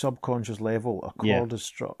subconscious level. A chord is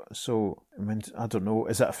struck. So I don't know.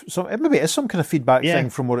 Is that maybe it's some kind of feedback thing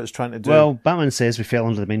from what it's trying to do? Well, Batman says we fell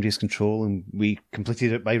under the Mendes control and we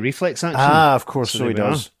completed it by reflex action. Of course, so he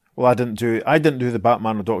does. Well, I didn't do the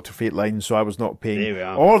Batman or Dr. Fate lines, so I was not paying. There we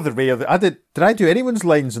are. Or the Ray. Did I do anyone's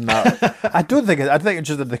lines in that? I think it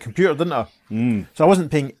just did the computer, didn't I? So I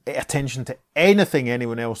wasn't paying attention to anything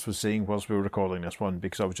anyone else was saying whilst we were recording this one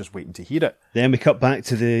because I was just waiting to hear it. Then we cut back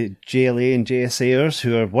to the JLA and JSAers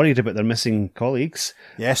who are worried about their missing colleagues.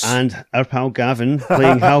 Yes. And our pal Gavin,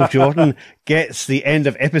 playing Hal Jordan, gets the end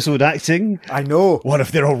of episode acting. I know. What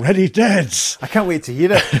if they're already dead? I can't wait to hear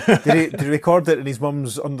it. Did he record it in his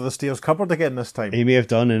mum's under the stairs cupboard again this time? He may have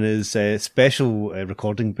done in his special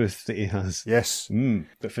recording booth that he has. Yes.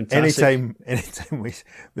 But fantastic. Anytime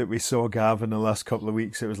we saw Gav in the last couple of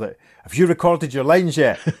weeks, it was like, have you recorded your lines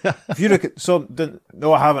yet?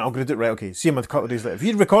 No, I haven't. I'm going to do it right. Okay. See him a couple of days later. Have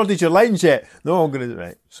you recorded your lines yet? No, I'm going to do it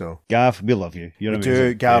right. So, Gav, we love you. You're amazing.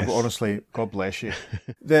 Do, Gav. Yes. Honestly, God bless you.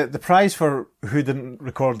 The prize for who didn't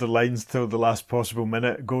record their lines till the last possible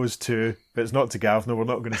minute goes to, but it's not to Gav. No, we're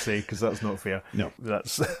not going to say because that's not fair. No,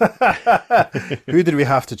 that's who did we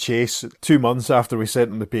have to chase 2 months after we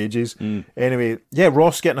sent him the pages? Anyway,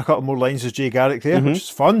 Ross getting a couple more lines as Jay Garrick there, which is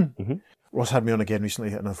fun. Ross had me on again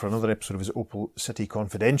recently for another episode of his Opal City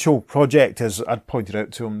Confidential project, as I'd pointed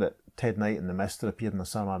out to him that Ted Knight and the Mister appeared in the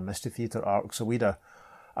Sandman Misty Theatre arc, so we had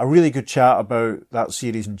a really good chat about that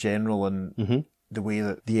series in general and the way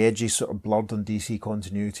that the edges sort of blurred on DC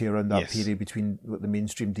continuity around that period between the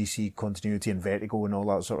mainstream DC continuity and Vertigo and all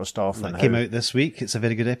that sort of stuff. That came out this week. It's a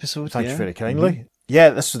very good episode. Thank you very kindly. Yeah,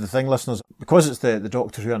 this is the thing, listeners. Because it's the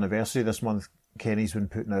Doctor Who anniversary this month, Kenny's been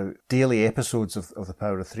putting out daily episodes of The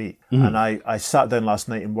Power of Three. And I sat down last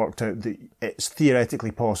night and worked out that it's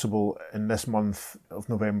theoretically possible in this month of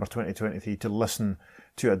November 2023 to listen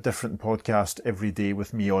to a different podcast every day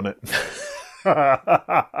with me on it.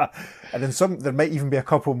 And then there might even be a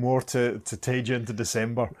couple more to take you into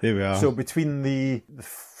December. There we are. So between the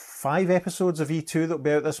 5 episodes of E2 that'll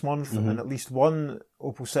be out this month, and at least one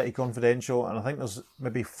Opal City Confidential, and I think there's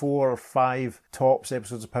maybe 4 or 5 tops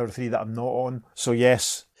episodes of Power 3 that I'm not on. So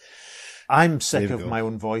yes, I'm sick of my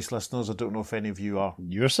own voice, listeners. I don't know if any of you are.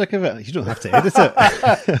 You're sick of it? You don't have to edit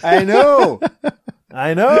it.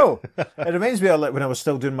 I know. It reminds me of like when I was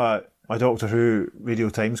still doing my Doctor Who Radio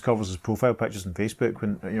Times covers as profile pictures on Facebook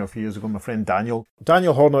when, a few years ago, my friend Daniel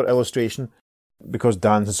Horner illustration, because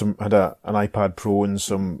Dan had an iPad Pro and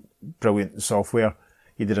some brilliant software,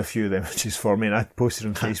 he did a few of the images for me, and I posted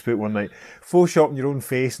on Facebook one night, Photoshopping your own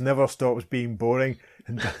face never stops being boring.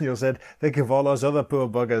 And Daniel said, think of all those other poor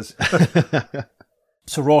buggers.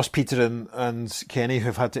 So Ross, Peter and Kenny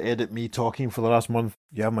have had to edit me talking for the last month.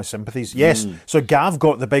 You have my sympathies. Yes, so Gav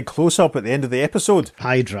got the big close-up at the end of the episode.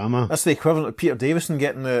 High drama. That's the equivalent of Peter Davison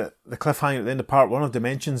getting the cliffhanger at the end of part 1 of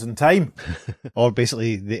Dimensions in Time. Or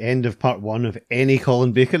basically the end of part 1 of any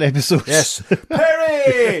Colin Bacon episode. Yes.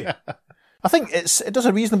 Perry! I think it does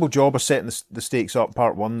a reasonable job of setting the stakes up,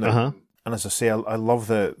 part 1. And as I say, I love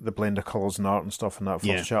the blend of colours and art and stuff in that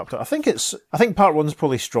first chapter. I think part 1's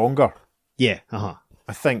probably stronger. Yeah,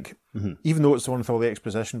 I think, even though it's the one with all the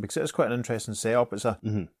exposition, because it is quite an interesting setup. It's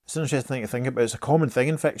an interesting thing to think about. It's a common thing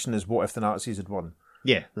in fiction is what if the Nazis had won?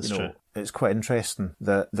 Yeah, that's true. It's quite interesting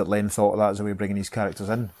that Len thought of that as a way of bringing these characters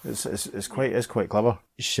in. It's quite clever.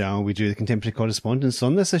 Shall we do the contemporary correspondence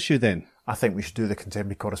on this issue then? I think we should do the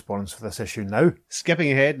contemporary correspondence for this issue now.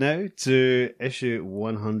 Skipping ahead now to issue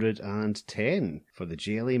 110 for the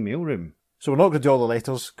GLA mailroom. So we're not going to do all the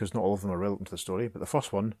letters, because not all of them are relevant to the story, but the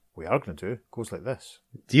first one we are going to do goes like this.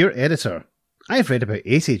 Dear Editor, I've read about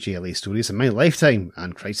 80 GLA stories in my lifetime,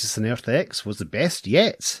 and Crisis on Earth X was the best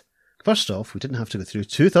yet. First off, we didn't have to go through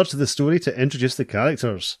 2/3 of the story to introduce the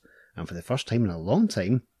characters, and for the first time in a long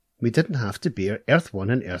time, we didn't have to bear Earth 1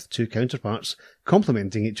 and Earth 2 counterparts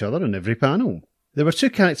complementing each other in every panel. There were 2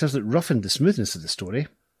 characters that roughened the smoothness of the story.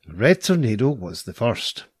 Red Tornado was the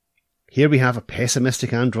first. Here we have a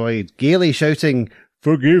pessimistic android, gaily shouting,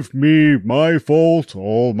 "Forgive me, my fault,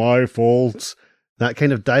 all my fault." That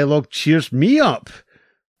kind of dialogue cheers me up.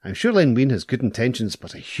 I'm sure Len Wein has good intentions,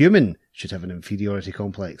 but a human should have an inferiority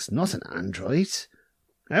complex, not an android.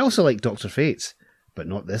 I also like Dr. Fate, but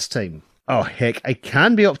not this time. Oh heck, I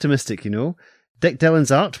can be optimistic, you know. Dick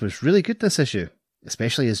Dillon's art was really good this issue,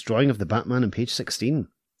 especially his drawing of the Batman on page 16.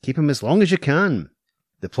 Keep him as long as you can.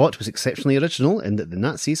 The plot was exceptionally original in that the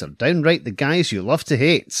Nazis are downright the guys you love to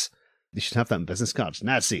hate. They should have that in business cards.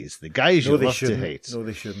 Nazis, the guys you love to hate. No,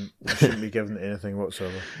 they shouldn't. They shouldn't be given anything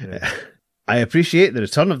whatsoever. Yeah. I appreciate the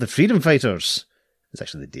return of the Freedom Fighters. It's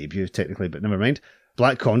actually the debut, technically, but never mind.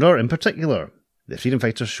 Black Condor in particular. The Freedom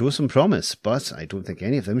Fighters show some promise, but I don't think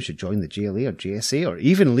any of them should join the GLA or JSA or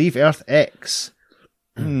even leave Earth X.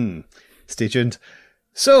 Stay tuned.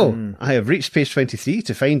 So, I have reached page 23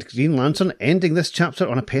 to find Green Lantern ending this chapter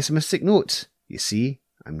on a pessimistic note. You see,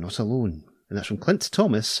 I'm not alone. And that's from Clint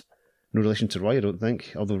Thomas. No relation to Roy, I don't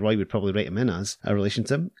think, although Roy would probably write him in as a relation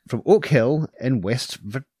to him. From Oak Hill in West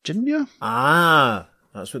Virginia. Ah,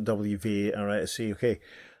 that's what WV are right to say, okay.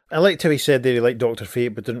 I liked how he said that he liked Dr. Fate,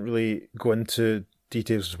 but didn't really go into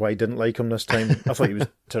details as why he didn't like him this time. I thought he was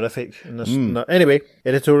terrific in this. Anyway,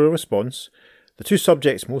 editorial response. The 2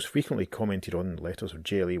 subjects most frequently commented on in the letters of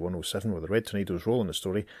JLA 107 were the Red Tornado's role in the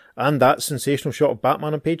story, and that sensational shot of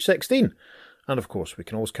Batman on page 16. And of course, we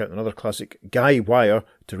can always count another classic, Guy Wire,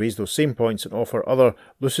 to raise those same points and offer other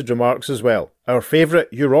lucid remarks as well. Our favourite,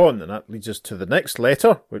 You're On, and that leads us to the next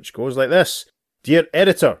letter, which goes like this. Dear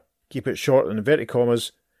Editor, keep it short in inverted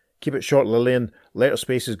commas, keep it short Lillian, letter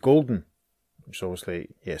space is golden. Which obviously,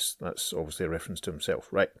 yes, that's obviously a reference to himself.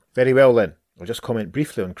 Right, very well then. I'll just comment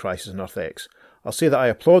briefly on Crisis on Earth X. I'll say that I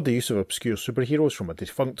applaud the use of obscure superheroes from a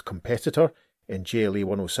defunct competitor in JLA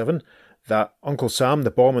 107, that Uncle Sam, the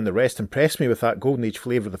Bomb and the rest impressed me with that Golden Age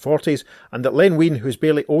flavour of the 40s, and that Len Wein, who's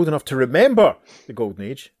barely old enough to remember the Golden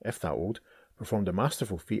Age, if that old, performed a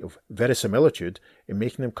masterful feat of verisimilitude in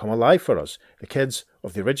making them come alive for us, the kids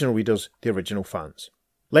of the original readers, the original fans.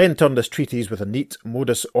 Len turned this treatise with a neat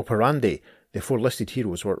modus operandi. The 4 listed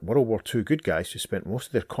heroes were World War II good guys who spent most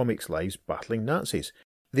of their comics lives battling Nazis.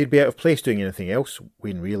 They'd be out of place doing anything else,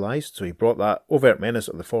 Wayne realised, so he brought that overt menace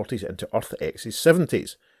of the 40s into Earth X's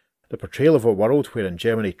 70s. The portrayal of a world wherein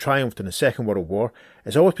Germany triumphed in the Second World War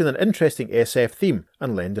has always been an interesting SF theme,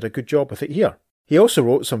 and Len did a good job with it here. He also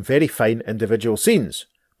wrote some very fine individual scenes.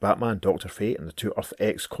 Batman, Dr. Fate and the two Earth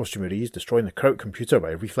X costumeries destroying the Kraut computer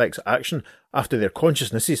by reflex action after their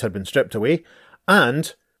consciousnesses had been stripped away,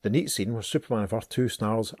 and the neat scene where Superman of Earth 2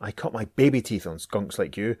 snarls, "I cut my baby teeth on skunks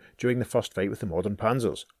like you," during the first fight with the modern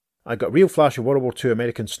Panzers. I got a real flash of World War II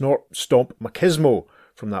American snort stomp machismo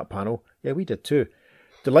from that panel. Yeah, we did too.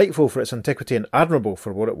 Delightful for its antiquity and admirable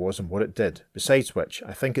for what it was and what it did. Besides which,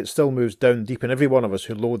 I think it still moves down deep in every one of us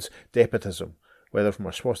who loathes despotism, whether from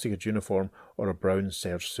a swastika uniform or a brown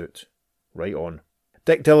serge suit. Right on.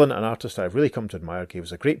 Dick Dillon, an artist I've really come to admire, gave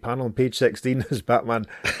us a great panel on page 16 as Batman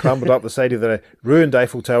clambered up the side of the ruined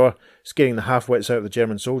Eiffel Tower, scaring the half-wits out of the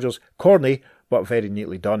German soldiers. Corny, but very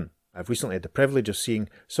neatly done. I've recently had the privilege of seeing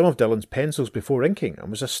some of Dillon's pencils before inking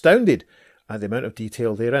and was astounded at the amount of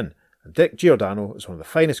detail therein. And Dick Giordano is one of the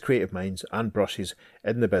finest creative minds and brushes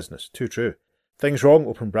in the business. Too true. Things wrong,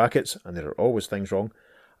 open brackets, and there are always things wrong.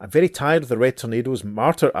 I'm very tired of the Red Tornado's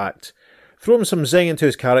martyr act. Throw him some zing into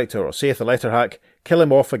his character, or saith the letter hack, kill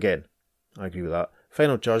him off again. I agree with that.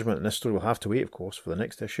 Final judgment in this story will have to wait, of course, for the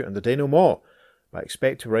next issue and the day no more. But I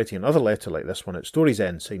expect to be writing another letter like this one at Story's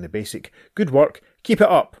End, saying the basic, good work, keep it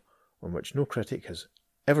up, on which no critic has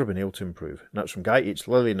ever been able to improve. And that's from Guy H.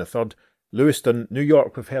 Lillian III, Lewiston, New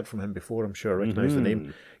York. We've heard from him before, I'm sure I recognise the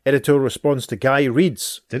name. Editorial response to Guy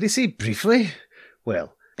reads, Did he say briefly?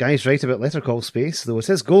 Well, Guy's right about letter call space, though it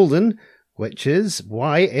is golden, which is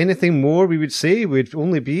why anything more we would say would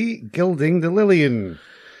only be gilding the Lillian.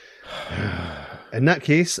 In that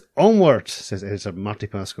case, onward, says editor Marty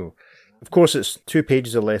Pascoe. Of course, it's 2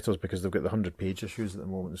 pages of letters because they've got the 100-page issues at the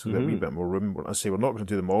moment, so they've got a wee bit more room. I say we're not going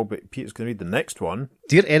to do them all, but Pete's going to read the next one.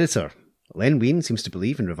 Dear editor, Len Wein seems to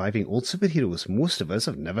believe in reviving old superheroes most of us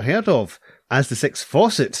have never heard of, as the 6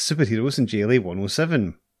 Fawcett superheroes in JLA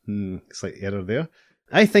 107. Slight error there.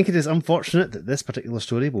 I think it is unfortunate that this particular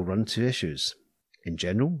story will run 2 issues. In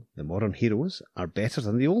general, the modern heroes are better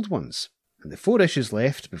than the old ones, and the 4 issues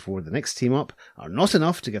left before the next team-up are not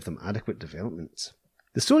enough to give them adequate development.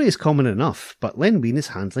 The story is common enough, but Len Wein is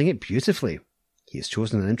handling it beautifully. He has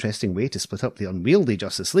chosen an interesting way to split up the unwieldy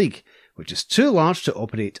Justice League, which is too large to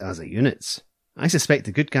operate as a unit. I suspect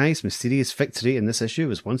the good guy's mysterious victory in this issue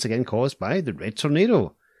was once again caused by the Red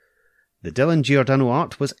Tornado. The Dillon Giordano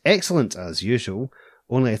art was excellent as usual,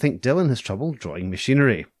 only I think Dillon has trouble drawing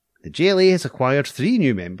machinery. The JLA has acquired 3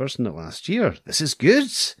 new members in the last year. This is good!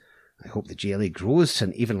 I hope the JLA grows to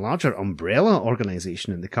an even larger umbrella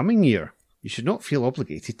organisation in the coming year. You should not feel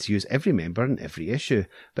obligated to use every member in every issue,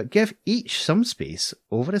 but give each some space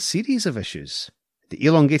over a series of issues. The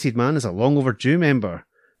Elongated Man is a long overdue member.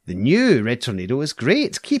 The new Red Tornado is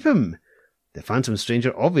great, keep him! The Phantom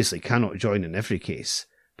Stranger obviously cannot join in every case,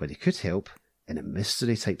 but he could help in a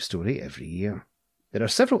mystery-type story every year. There are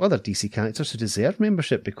several other DC characters who deserve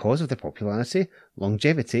membership because of their popularity,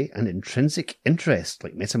 longevity, and intrinsic interest,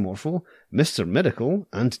 like Metamorpho, Mr. Miracle,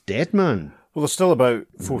 and Deadman. Well, they're still about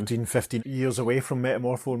 14, 15 years away from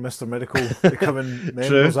Metamorpho and Mr. Miracle becoming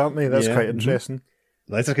members, aren't they? That's quite interesting.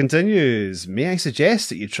 Letter continues. May I suggest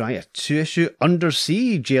that you try a 2-issue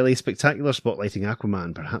Undersea JLA Spectacular spotlighting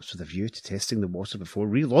Aquaman, perhaps with a view to testing the water before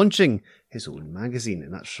relaunching his own magazine?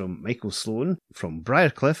 And that's from Michael Sloan from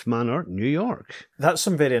Briarcliff Manor, New York. That's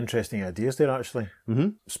some very interesting ideas there, actually.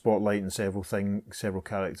 Spotlighting several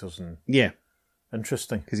characters. And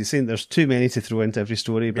interesting. Because he's saying there's too many to throw into every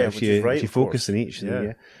story, but if you focus on each,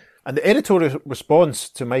 then And the editorial response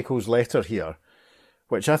to Michael's letter here,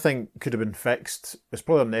 which I think could have been fixed, it's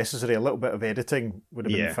probably unnecessary, a little bit of editing would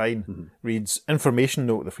have been fine, reads, Information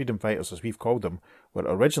note, the Freedom Fighters, as we've called them, were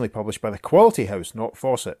originally published by the Quality House, not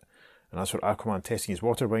Fawcett. And as for Aquaman testing his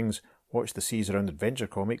water wings, watch the Seas Around Adventure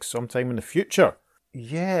comics sometime in the future.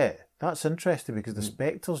 Yeah, that's interesting because the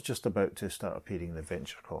Spectre's just about to start appearing in the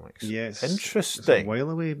Adventure comics. Yes. Interesting. It's a while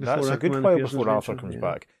away before That's a good Aquaman while appears before in Arthur Adventure, comes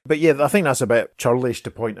back. But yeah, I think that's a bit churlish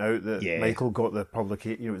to point out that Michael got the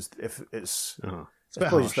publication. You know, if it's... It's a bit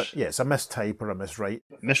harsh. It's a mistype or a miswrite.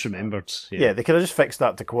 Misremembered. Yeah, they could have just fixed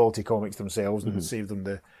that to Quality Comics themselves and saved them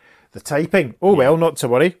the typing. Oh well, not to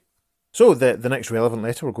worry. So the next relevant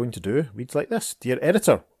letter we're going to do reads like this. Dear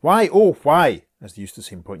Editor, why, oh why, as they used to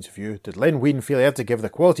say in Points of View, did Len Wein feel he had to give the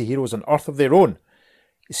Quality heroes an Earth of their own?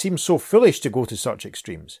 It seems so foolish to go to such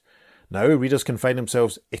extremes. Now readers can find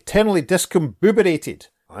themselves eternally discombobulated.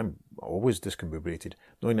 I'm always discombobulated,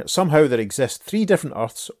 knowing that somehow there exist 3 different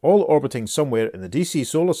Earths, all orbiting somewhere in the DC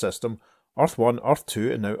solar system, Earth 1, Earth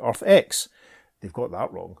 2, and now Earth X. They've got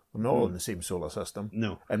that wrong. We're not all in the same solar system.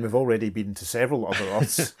 No. And we've already been to several other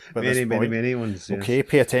Earths by this point. Many ones. Yeah. Okay,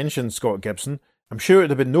 pay attention, Scott Gibson. I'm sure it would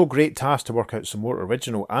have been no great task to work out some more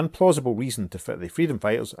original and plausible reason to fit the Freedom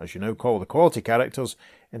Fighters, as you now call the quality characters,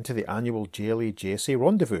 into the annual JLA JSA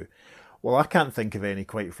rendezvous. Well, I can't think of any,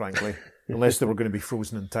 quite frankly, unless they were going to be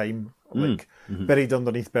frozen in time, like buried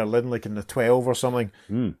underneath Berlin, like in the 12 or something.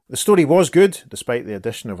 The story was good, despite the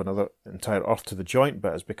addition of another entire Earth to the joint,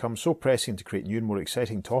 but has become so pressing to create new and more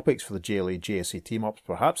exciting topics for the JLA JSA team-ups.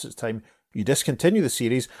 Perhaps it's time you discontinue the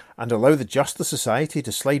series and allow the Justice Society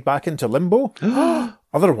to slide back into limbo?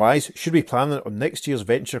 Otherwise, should we plan on next year's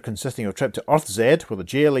venture consisting of a trip to Earth Z, where the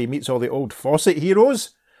JLA meets all the old Fawcett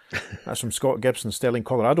heroes? That's from Scott Gibson, Sterling,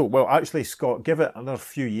 Colorado. Well, actually, Scott, give it another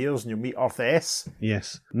few years and you'll meet Earth S.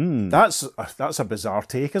 Yes. That's a bizarre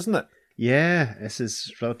take, isn't it? Yeah, this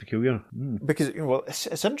is rather peculiar. Because, well,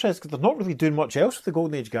 it's interesting because they're not really doing much else with the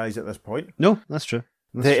Golden Age guys at this point. No, that's true.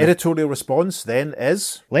 The editorial response then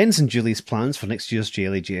is... Len's and Julie's plans for next year's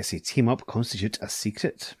JLA JSA team-up constitute a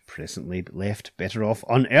secret, presently left better off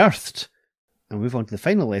unearthed. And we'll move on to the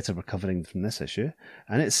final letter we're covering from this issue,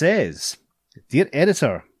 and it says, Dear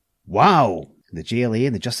Editor, wow! The JLA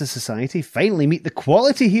and the Justice Society finally meet the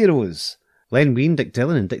quality heroes! Len Wein, Dick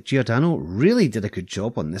Dillon and Dick Giordano really did a good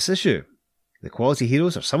job on this issue. The quality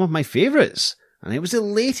heroes are some of my favourites, and I was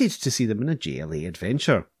elated to see them in a JLA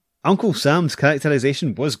adventure. Uncle Sam's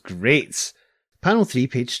characterisation was great. Panel 3,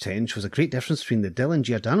 page 10 shows a great difference between the Dillon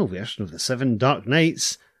Giordano version of the 7 Dark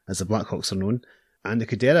Knights, as the Blackhawks are known, and the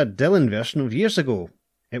Kudera Dillon version of years ago.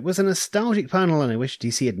 It was a nostalgic panel, and I wish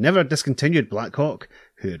DC had never discontinued Blackhawk,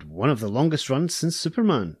 who had one of the longest runs since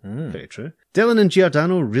Superman. Very true. Dillon and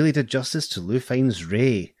Giordano really did justice to Lou Fine's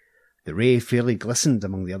Ray. The Ray fairly glistened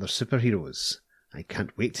among the other superheroes. I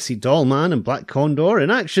can't wait to see Dollman and Black Condor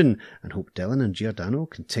in action, and hope Dillon and Giordano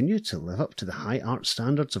continue to live up to the high art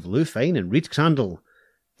standards of Lou Fine and Reed Crandall.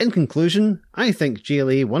 In conclusion, I think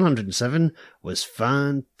JLA 107 was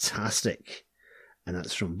fantastic. And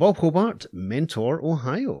that's from Bob Hobart, Mentor,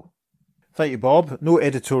 Ohio. Thank you, Bob. No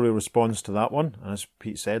editorial response to that one. As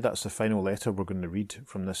Pete said, that's the final letter we're going to read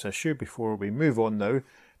from this issue before we move on now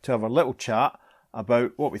to have a little chat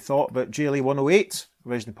about what we thought about JLA 108,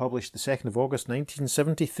 originally published the 2nd of August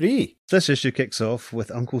 1973. This issue kicks off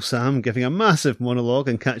with Uncle Sam giving a massive monologue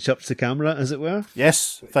and catch up to camera, as it were.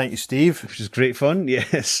 Yes, thank you, Steve. Which is great fun,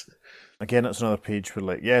 yes. Again, it's another page where,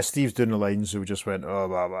 like, yeah, Steve's doing the lines, so we just went, oh,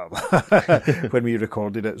 blah, blah, blah, when we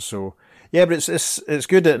recorded it. So, yeah, but it's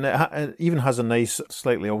good, and it even has a nice,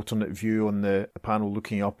 slightly alternate view on the panel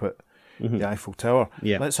looking up at the Eiffel Tower.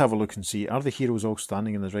 Yeah. Let's have a look and see, are the heroes all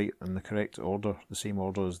standing in the correct order, the same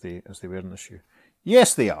order as they were in the issue?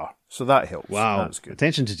 Yes, they are. So that helps. Wow. That's good.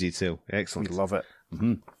 Attention to detail. Excellent. We love it.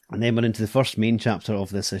 And then we're into the first main chapter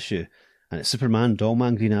of this issue. And it's Superman,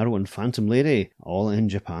 Dollman, Green Arrow and Phantom Lady, all in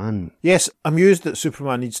Japan. Yes, amused that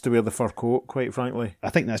Superman needs to wear the fur coat, quite frankly.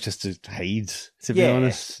 I think that's just to hide, to be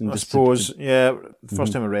honest. I suppose, the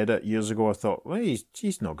first time I read it years ago, I thought, well,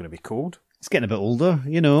 he's not going to be cold. He's getting a bit older,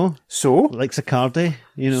 you know. So? Like Sicardi,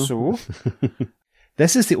 you know. So?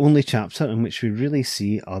 This is the only chapter in which we really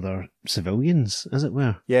see other civilians, as it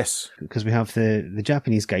were. Yes. Because we have the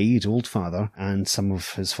Japanese guide, Old Father, and some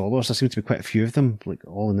of his followers. There seem to be quite a few of them, like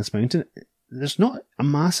all in this mountain. There's not a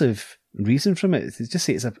massive reason from it. They just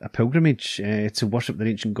say it's a pilgrimage to worship their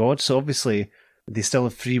ancient gods. So obviously they still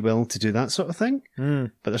have free will to do that sort of thing.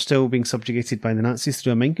 But they're still being subjugated by the Nazis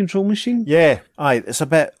through a mind control machine. Yeah, aye, it's a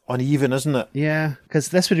bit uneven, isn't it? Yeah, because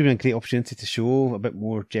this would have been a great opportunity to show a bit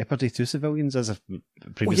more jeopardy to civilians, as I've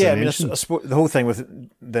previously mentioned. I suppose the whole thing with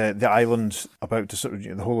the island about to sort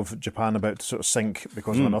of, the whole of Japan about to sort of sink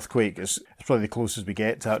because of an earthquake is probably the closest we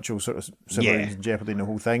get to actual sort of civilians in jeopardy in the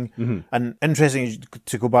whole thing. And interesting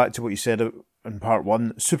to go back to what you said in part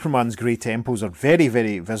one, Superman's grey temples are very,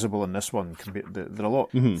 very visible in this one. They're a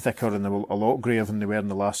lot thicker and they're a lot greyer than they were in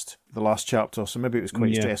the last chapter, so maybe it was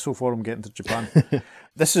quite stressful for him getting to Japan.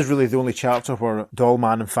 This is really the only chapter where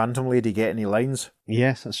Dollman and Phantom Lady get any lines.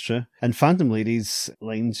 Yes, that's true. And Phantom Lady's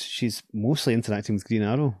lines, she's mostly interacting with Green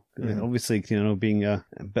Arrow. Obviously, Green Arrow being a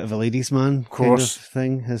bit of a ladies' man kind of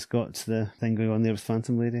thing, has got the thing going on there with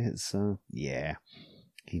Phantom Lady. It's,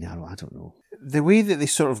 Green Arrow, I don't know. The way that they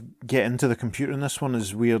sort of get into the computer in this one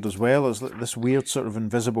is weird as well. It's like this weird sort of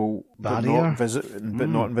invisible barrier, but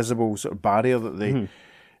not invisible sort of barrier that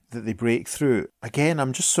they break through. Again,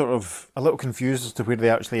 I'm just sort of a little confused as to where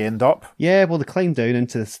they actually end up. Yeah, well, they climb down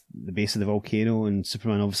into the base of the volcano, and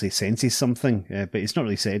Superman obviously senses something, but it's not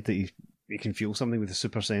really said that he can feel something with the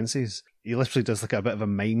super senses. He literally does like a bit of a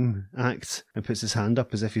mime act and puts his hand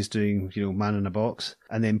up as if he's doing, man in a box,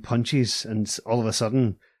 and then punches, and all of a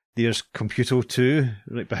sudden there's Computo 2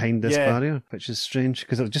 right behind this barrier, which is strange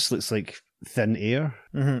because it just looks like thin air.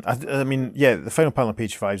 I mean, yeah, the final panel on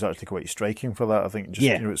page 5 is actually quite striking for that. I think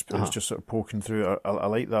it's just sort of poking through. I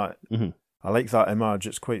like that. I like that image.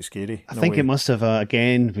 It's quite scary. I think it must have,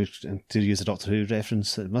 again, to use a Doctor Who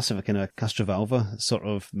reference, it must have a kind of Castrovalva sort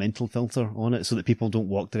of mental filter on it so that people don't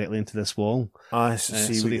walk directly into this wall. I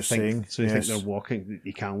see what you're saying. So you think they're walking,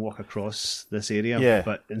 you can walk across this area,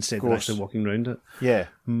 but instead they're actually walking around it. Yeah.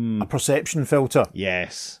 A perception filter.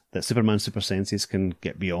 Yes. That Superman's super senses can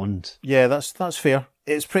get beyond. Yeah, that's fair.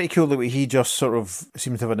 It's pretty cool that he just sort of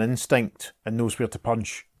seems to have an instinct and knows where to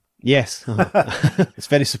punch. Yes. It's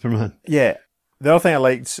very Superman. Yeah. The other thing I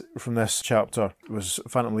liked from this chapter was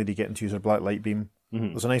Phantom Lady getting to use her black light beam.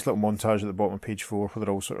 There's a nice little montage at the bottom of page 4 where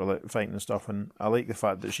they're all sort of like fighting and stuff, and I like the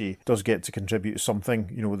fact that she does get to contribute something,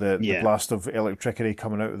 the blast of electricity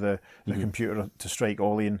coming out of the computer to strike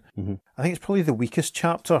Ollie. And I think it's probably the weakest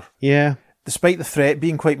chapter. Yeah. Despite the threat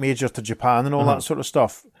being quite major to Japan and all that sort of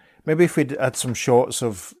stuff. Maybe if we'd had some shots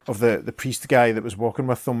of the priest guy that was walking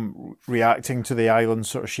with them reacting to the island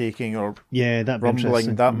sort of shaking or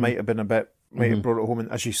rumbling, that might have been a bit... might have brought it home,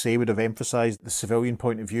 and as you say, would have emphasised the civilian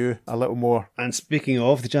point of view a little more. And speaking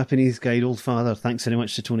of the Japanese guide, Old Father, thanks very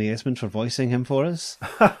much to Tony Esmond for voicing him for us.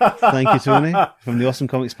 Thank you, Tony, from the Awesome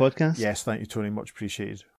Comics podcast. Yes, thank you, Tony, much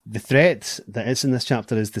appreciated. The threat that is in this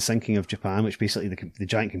chapter is the sinking of Japan, which basically the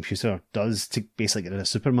giant computer does to basically get rid of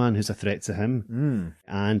Superman, who's a threat to him.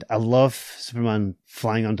 And I love Superman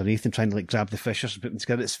flying underneath and trying to grab the fissures and put them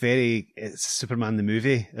together. It's Superman the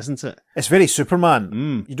movie, isn't it? It's very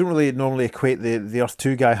Superman. You don't really normally equate the Earth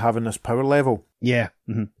 2 guy having this power level. Yeah,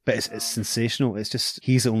 but it's sensational. It's just,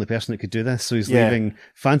 he's the only person that could do this, so he's leaving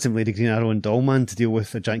Phantom Lady, Green Arrow and Dollman to deal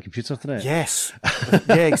with a giant computer threat. Yes.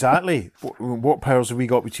 Yeah, exactly. What powers have we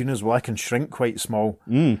got between us? Well, I can shrink quite small.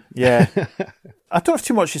 Yeah. I don't have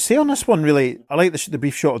too much to say on this one, really. I like the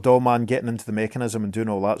brief shot of Dollman getting into the mechanism and doing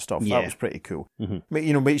all that stuff. That was pretty cool.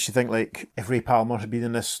 Makes you think, if Ray Palmer had been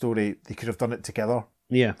in this story, they could have done it together.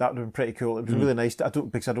 Yeah, that would have been pretty cool. It was really nice.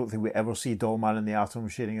 Because I don't think we ever see Dollman and the Atom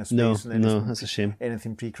sharing a space. No, that's a shame.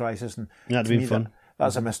 Anything pre-crisis, and that'd have been fun.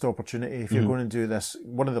 That's a missed opportunity. If you're going to do this,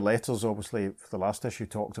 one of the letters, obviously, for the last issue,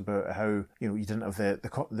 talked about how you didn't have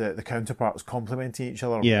the counterparts complementing each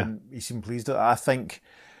other. Yeah, and he seemed pleased at that. I think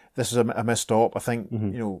this is a missed op. I think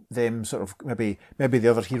them sort of maybe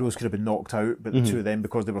the other heroes could have been knocked out, but the two of them,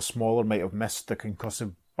 because they were smaller, might have missed the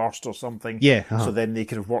concussive burst or something. Yeah. So then they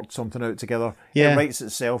could have worked something out together. Yeah. It writes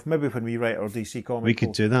itself. Maybe when we write our DC comic, we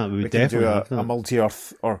could do that. We would definitely do a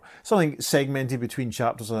multi-Earth or something segmented between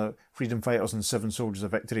chapters of Freedom Fighters and Seven Soldiers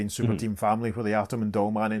of Victory and Super Team Family, where the Atom and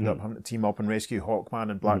Dollman end up having to team up and rescue Hawkman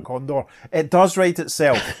and Black Condor. It does write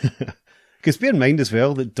itself. Because bear in mind as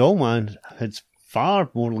well that Dollman had far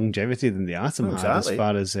more longevity than the Atom had, as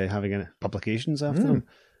far as having publications after him.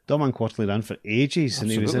 Dollman Quarterly ran for ages, and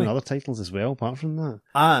he was in other titles as well, apart from that.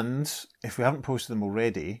 And if we haven't posted them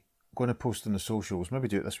already, I'm going to post on the socials. Maybe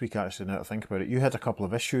do it this week, actually, now that I think about it. You had a couple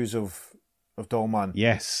of issues of Dollman.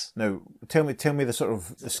 Yes. Now, tell me the sort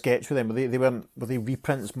of the sketch with them. Were they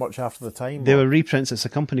reprints much after the time? They were reprints. It's a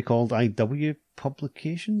company called IW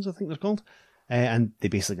Publications, I think they're called. And they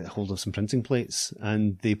basically got hold of some printing plates,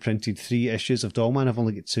 and they printed 3 issues of Dollman. I've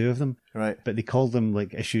only got 2 of them. Right. But they called them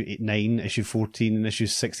issue 9, issue 14, and issue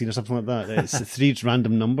 16 or something like that. It's 3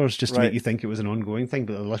 random numbers just to make you think it was an ongoing thing,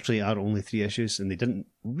 but there literally are only 3 issues, and they didn't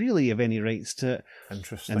really have any rights to it.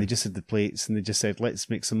 Interesting. And they just had the plates, and they just said, let's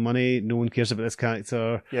make some money. No one cares about this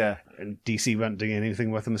character. Yeah. And DC weren't doing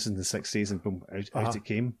anything with him. This is in the 60s, and boom, out it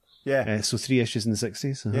came. Yeah. So 3 issues in the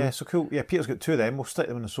 60s. Yeah, so cool. Yeah, Peter's got 2 of them. We'll stick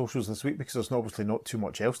them in the socials this week because there's obviously not too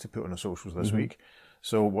much else to put on the socials this week.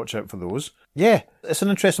 So watch out for those. Yeah, it's an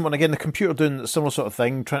interesting one. Again, the computer doing a similar sort of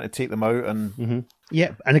thing, trying to take them out. And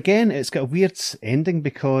yeah, and again, it's got a weird ending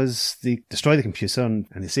because they destroy the computer and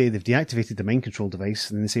they say they've deactivated the mind control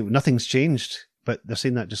device, and then they say nothing's changed. But they're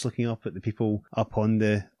saying that just looking up at the people up on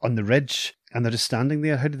the ridge, and they're just standing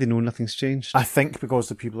there. How do they know nothing's changed? I think because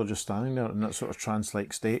the people are just standing there in that sort of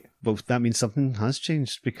trance-like state. Well, that means something has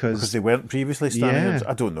changed because they weren't previously standing there.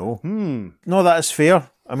 I don't know. No, that is fair.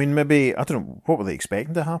 I mean, maybe, I don't know, what were they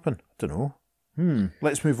expecting to happen? I don't know.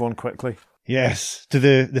 Let's move on quickly. Yes, to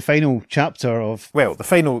the final chapter of... Well, the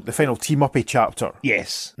final team-uppy chapter.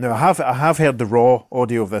 Yes. Now, I have heard the raw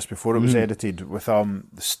audio of this before it was edited with the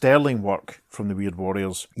sterling work from the Weird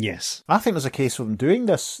Warriors. Yes. I think there's a case for them doing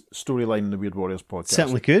this storyline in the Weird Warriors podcast.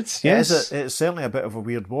 Certainly could, yes. It's certainly a bit of a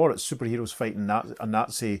weird war. It's superheroes fighting a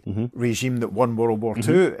Nazi regime that won World War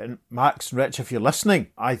II. And Max, Rich, if you're listening,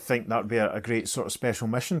 I think that would be a great sort of special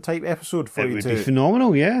mission type episode for you to... It would be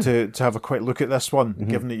phenomenal, yeah. To have a quick look at this one,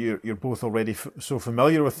 given that you're both already so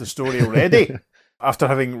familiar with the story already. After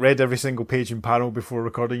having read every single page in panel before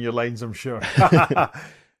recording your lines, I'm sure.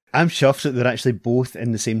 I'm chuffed that they're actually both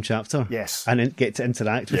in the same chapter. Yes. And get to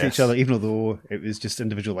interact with each other, even though it was just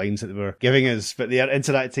individual lines that they were giving us. But they are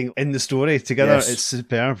interacting in the story together. Yes. It's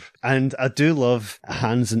superb. And I do love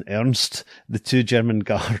Hans and Ernst, the two German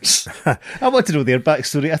guards. I want to know their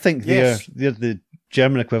backstory. I think they're the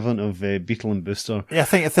German equivalent of Beetle and Booster. Yeah, I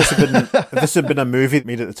think if this had been a movie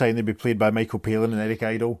made at the time, they'd be played by Michael Palin and Eric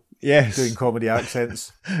Idle. Yes. Doing comedy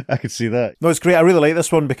accents. I could see that. No, it's great. I really like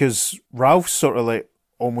this one because Ralph's sort of like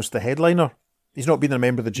almost the headliner. He's not been a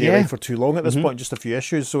member of the JLA for too long at this point, just a few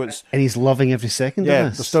issues. So it's and he's loving every second of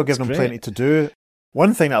this. They're still giving him It's plenty to do.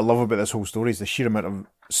 One thing that I love about this whole story is the sheer amount of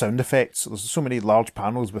sound effects. There's so many large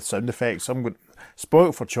panels with sound effects. I'm going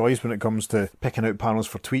spoiled for choice when it comes to picking out panels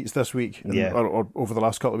for tweets this week, or over the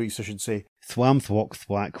last couple of weeks, I should say. Thwam, thwack,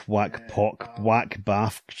 thwack, whack, pock, whack,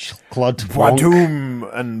 baff, clud, Wadoom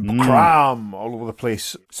and cram all over the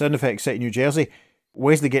place. Sound effects set in New Jersey.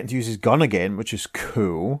 Wesley getting to use his gun again, which is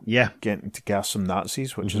cool. Yeah. Getting to gas some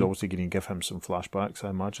Nazis, which is obviously going to give him some flashbacks,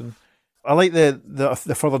 I imagine. I like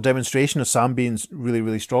the further demonstration of Sam being really,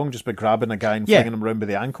 really strong just by grabbing a guy and flinging him around by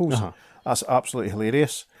the ankles. That's absolutely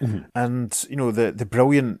hilarious. And, you know, the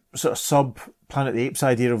brilliant sort of sub-Planet of the Apes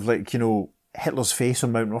idea of, like, you know, Hitler's face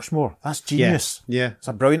on Mount Rushmore. That's genius. Yeah. It's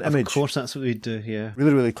a brilliant image. Of course, that's what we'd do, yeah.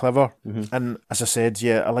 Really, really clever. And as I said,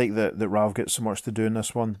 I like that Ralph gets so much to do in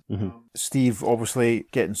this one. Steve, obviously,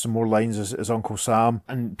 getting some more lines as Uncle Sam.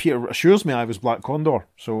 And Peter assures me I was Black Condor.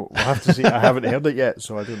 So we'll have to see. I haven't heard it yet,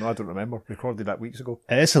 so I don't know. I don't remember. Recorded that weeks ago.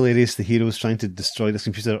 It is hilarious, the heroes trying to destroy this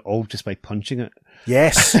computer all just by punching it.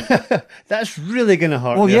 Yes. That's really going to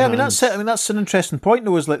hurt. Well, their I mean, hands. that's it. I mean, that's an interesting point,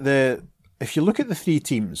 though, is like if you look at the three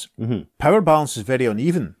teams, power balance is very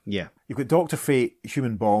uneven. Yeah. You've got Dr. Fate,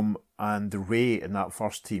 Human Bomb, and the Ray in that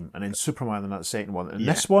first team, and then Superman in that second one. And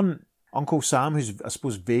this one, Uncle Sam, who's, I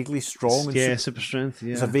suppose, vaguely strong. And super strength,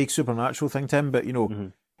 yeah. It's a vague supernatural thing to him, but, you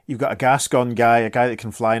know, you've got a gas gun guy, a guy that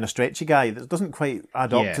can fly, and a stretchy guy. That doesn't quite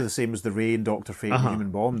add up to the same as the Ray and Dr. Fate and Human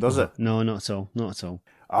Bomb, does it? No, not at all. Not at all.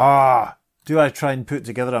 Do I try and put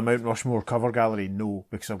together a Mount Rushmore cover gallery? No,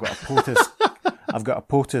 because I've got a POTUS I've got a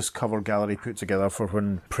POTUS cover gallery put together for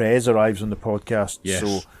when Prez arrives on the podcast,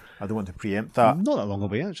 so I don't want to preempt that. Not that long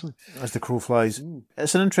away, actually. As the crow flies.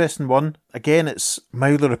 It's an interesting one. Again, it's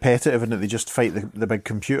mildly repetitive in that they just fight the big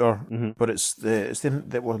computer, but it's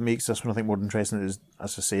what makes this one, I think, more interesting is,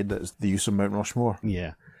 as I said, that is the use of Mount Rushmore.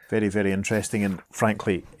 Yeah. Very, very interesting, and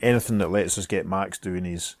frankly, anything that lets us get Max doing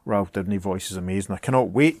his Ralph Dibny voice is amazing. I cannot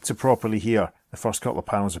wait to properly hear the first couple of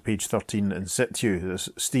panels of page 13 in situ. There's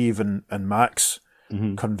Steve and Max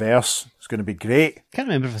converse. It's going to be great. Can't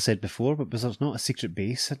remember if I said before, but was there not a secret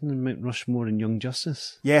base hidden in Mount Rushmore in Young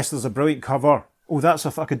Justice? Yes, there's a brilliant cover. Oh,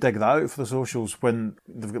 I could dig that out for the socials when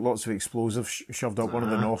they've got lots of explosives shoved up one of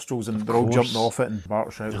the nostrils and they're all jumping off it and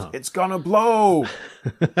Bart shouts, "It's gonna blow!"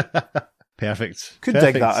 Perfect. Could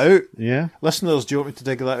dig that out. Yeah. Listeners, do you want me to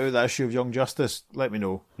dig that out, that issue of Young Justice? Let me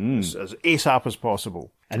know. As ASAP as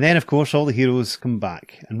possible. And then, of course, all the heroes come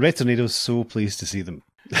back, and Red Tornado's so pleased to see them.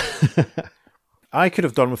 I could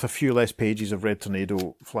have done with a few less pages of Red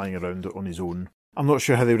Tornado flying around on his own. I'm not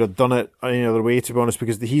sure how they would have done it any other way, to be honest,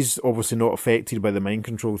 because he's obviously not affected by the mind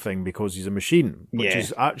control thing because he's a machine, which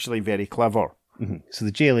is actually very clever. So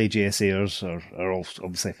the JLA JSAers are all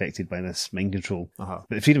obviously affected by this mind control. But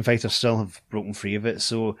the Freedom Fighters still have broken free of it.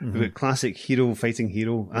 So we've got classic hero fighting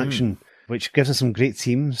hero action, which gives us some great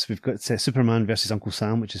teams. We've got Superman versus Uncle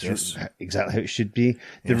Sam, which is exactly how it should be.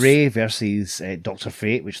 The Ray versus Dr.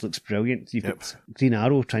 Fate, which looks brilliant. You've got Green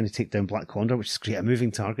Arrow trying to take down Black Condor, which is great. A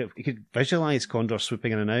moving target. You could visualise Condor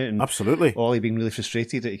swooping in and out, and absolutely Ollie being really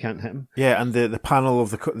frustrated that he can't hit him. Yeah, and the panel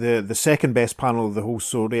of the second best panel of the whole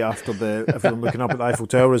story after everyone looking up at the Eiffel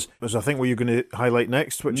Tower is I think what you're going to highlight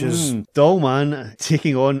next, which is Dollman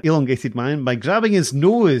taking on Elongated Man by grabbing his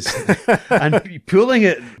nose and pulling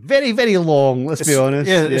it very, very long, let's be honest.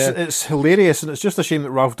 Yeah, it's hilarious, and it's just a shame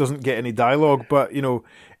that Ralph doesn't get any dialogue, but, you know,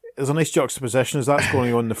 there's a nice juxtaposition as that's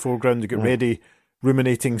going on in the foreground. You get Reddy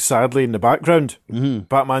ruminating sadly in the background.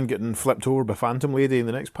 Batman getting flipped over by Phantom Lady in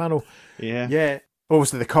the next panel. Yeah.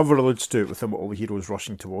 Obviously, the cover alludes to it with all the heroes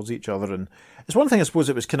rushing towards each other. And it's one thing I suppose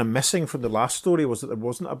it was kind of missing from the last story was that there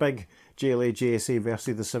wasn't a big JLA, JSA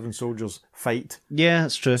versus the Seven Soldiers fight. Yeah,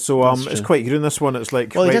 that's true. So it's quite good in this one. It's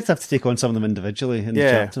like... Well, they did have to take on some of them individually in the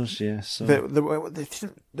chapters, So. There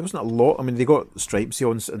wasn't a lot. I mean, they got Stripesy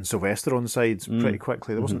and Sylvester on sides pretty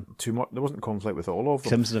quickly. There wasn't too much. There wasn't conflict with all of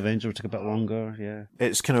them. Crimson Avenger took a bit longer,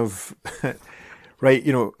 It's kind of... Right,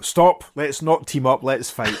 you know, stop. Let's not team up.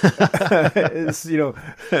 Let's fight. It's, you know,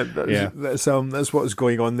 that's what was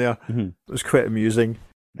going on there. It was quite amusing.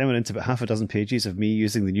 Then we're into about half a dozen pages of me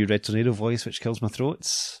using the new Red Tornado voice, which kills my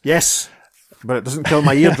throats. Yes, but it doesn't kill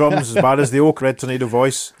my eardrums as bad as the old Red Tornado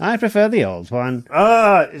voice. I prefer the old one.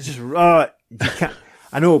 It's just, you can't.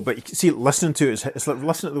 I know, but you can see, listening to it, it's like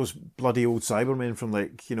listening to those bloody old Cybermen from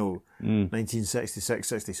 1966,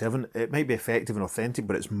 67. It might be effective and authentic,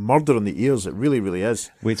 but it's murder on the ears. It really, really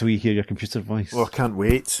is. Wait till you hear your computer voice. Oh, I can't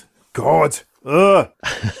wait. God. Ugh.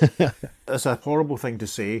 It's a horrible thing to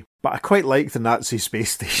say, but I quite like the Nazi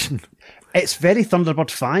space station. It's very Thunderbird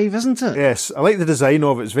 5, isn't it? Yes, I like the design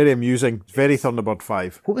of it. It's very amusing. Very Thunderbird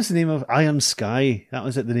 5. What was the name of Iron Sky? That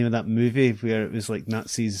was the name of that movie where it was like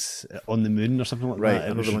Nazis on the moon or something like Right,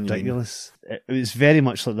 that. It was another one you mean. ridiculous. It was very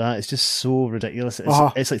much like that. It's just so ridiculous.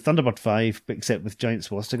 It's like Thunderbird 5, but except with giant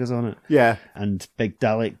swastikas on it. Yeah. And big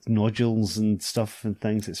Dalek nodules and stuff and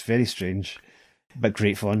things. It's very strange, but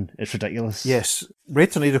great fun. It's ridiculous. Yes.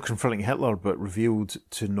 Red Tornado confronting Hitler, but revealed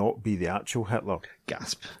to not be the actual Hitler.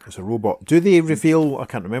 Gasp. It's a robot. Do they reveal? I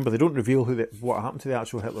can't remember. They don't reveal what happened to the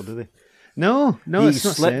actual Hitler, do they? No, he it's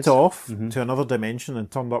not slipped said. off to another dimension and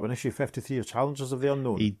turned up in issue 53 of Challengers of the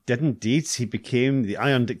Unknown. He did indeed. He became the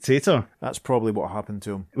Iron Dictator. That's probably what happened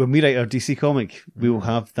to him. When we write our DC comic, we will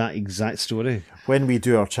have that exact story. When we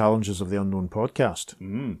do our Challengers of the Unknown podcast.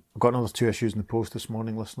 I've got another 2 issues in the post this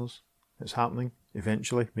morning, listeners. It's happening.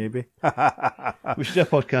 Eventually, maybe. We should do a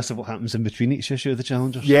podcast of what happens in between each issue of the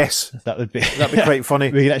Challengers. Yes. That'd be quite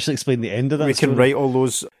funny. We can actually explain the end of that We story. can write all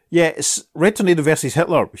those. Yeah, it's Red Tornado versus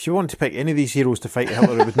Hitler. If you want to pick any of these heroes to fight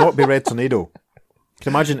Hitler, it would not be Red Tornado. You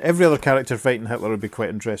can imagine every other character fighting Hitler would be quite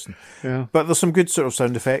interesting. Yeah. But there's some good sort of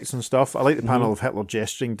sound effects and stuff. I like the panel of Hitler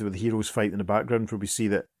gesturing to the heroes fight in the background, where we see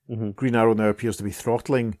that Green Arrow now appears to be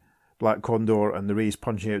throttling Black Condor and the Rays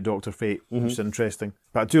punching out Dr. Fate, which is interesting.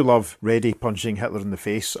 But I do love Reddy punching Hitler in the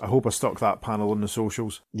face. I hope I stuck that panel on the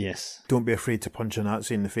socials. Yes. Don't be afraid to punch a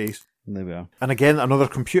Nazi in the face. There we are. And again, another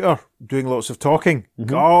computer doing lots of talking.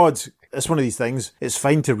 God, it's one of these things. It's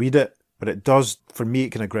fine to read it, but it does, for me, it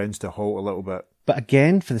kind of grounds to a halt a little bit. But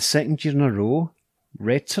again, for the second year in a row,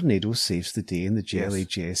 Red Tornado saves the day in the JLA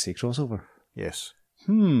JSA crossover. Yes.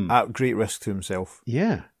 At great risk to himself.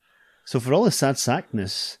 Yeah. So for all his sad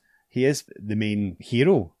sackness, he is the main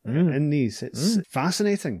hero in these. It's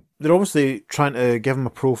fascinating. They're obviously trying to give him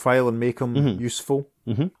a profile and make him useful.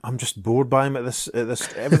 I'm just bored by him at this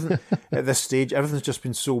everything at this stage. Everything's just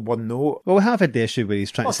been so one note. Well, we have had the issue where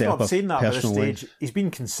he's trying to set up a saying that at this personal stage. life. He's been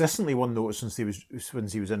consistently one note since he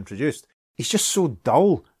was introduced. He's just so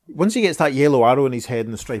dull. Once he gets that yellow arrow in his head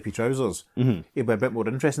and the stripy trousers, he'll be a bit more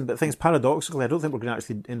interesting. But things paradoxically, I don't think we're going to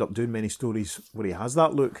actually end up doing many stories where he has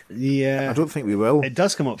that look. Yeah. I don't think we will. It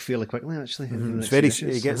does come up fairly quickly, actually. in the It's next very. few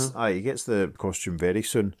issues. He gets the costume very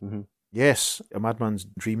soon. Yes, a madman's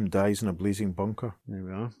dream dies in a blazing bunker. There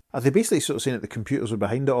we are. Are they basically sort of saying that the computers were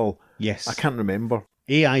behind it all? Yes. I can't remember.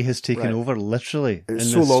 AI has taken Right. over, literally. It's in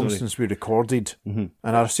so this long story. since we recorded. And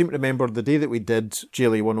I seem to remember the day that we did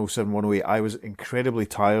JLA 107, 108, I was incredibly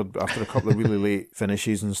tired after a couple of really late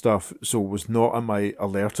finishes and stuff, so was not at my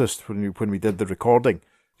alertest when we did the recording.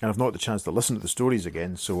 And I've not had the chance to listen to the stories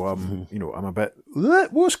again, so I'm a bit,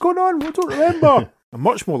 what's going on? I don't remember. I'm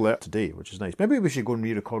much more alert today, which is nice. Maybe we should go and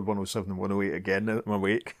re-record 107 and 108 again now that I'm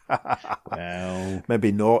awake. Well,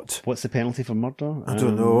 Maybe not. what's the penalty for murder? I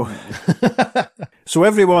don't know. So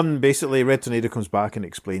everyone, basically, Red Tornado comes back and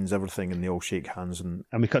explains everything, and they all shake hands. And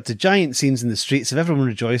And we cut to giant scenes in the streets of everyone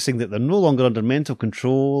rejoicing that they're no longer under mental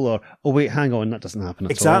control, or, oh wait, hang on, that doesn't happen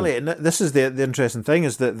at all. exactly, and this is the interesting thing,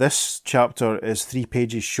 is that this chapter is 3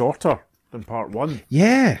 pages shorter than part 1.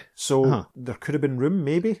 Yeah. So there could have been room,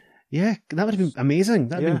 maybe. Yeah, that would have been amazing.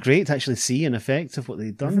 That would have Yeah. been great to actually see an effect of what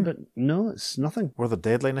they'd done, but no, it's nothing. Were there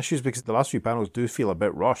deadline issues? Because the last few panels do feel a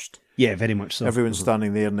bit rushed. Yeah, very much so. Everyone's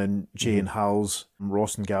standing there, and then Jay and Hal's, and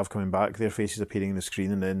Ross and Gav coming back, their faces appearing on the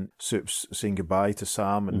screen, and then Soup's saying goodbye to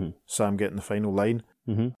Sam, and Sam getting the final line.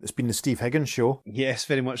 It's been the Steve Higgins show. Yes,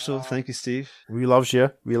 very much so. Thank you, Steve. We loves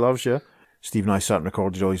you. We loves you. Steve and I sat and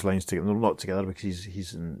recorded all his lines together. No, not together, because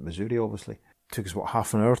he's in Missouri, obviously. Took us,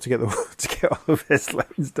 half an hour to get all of his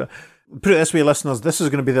lines done. Put it this way, listeners, this is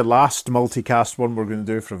going to be the last multicast one we're going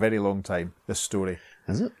to do for a very long time, this story.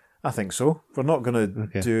 Is it? I think so. We're not going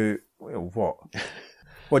to do, what?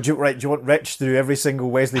 What do you want Rich to do every single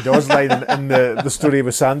Wesley Dawes line in the story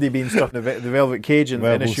with Sandy being stuck in the Velvet Cage in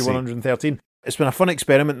issue 113? It's been a fun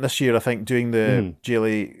experiment this year, I think, doing the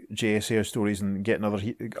JLA, JSA stories and getting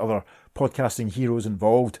other podcasting heroes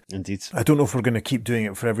involved. Indeed. I don't know if we're going to keep doing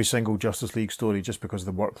it for every single Justice League story just because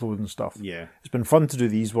of the workload and stuff. Yeah. It's been fun to do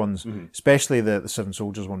these ones, especially the Seven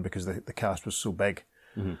Soldiers one, because the cast was so big.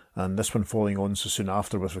 And this one following on so soon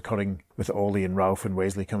after with Ollie and Ralph and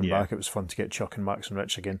Wesley coming back. It was fun to get Chuck and Max and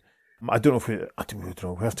Rich again. I don't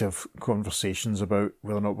know. We have to have conversations about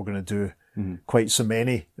whether or not we're going to do quite so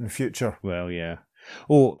many in the future. Well, yeah.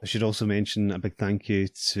 Oh, I should also mention a big thank you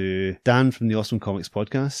to Dan from the Awesome Comics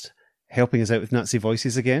podcast, helping us out with Nazi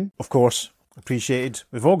voices again. Of course, appreciated.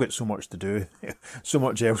 We've all got so much to do, so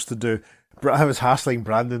much else to do. I was hassling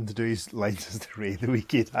Brandon to do his lines as the Ray the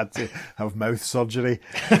week he'd had to have mouth surgery.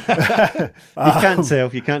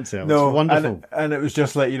 You can't tell. No, it's wonderful. And it was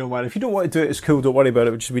just like, man, if you don't want to do it, it's cool, don't worry about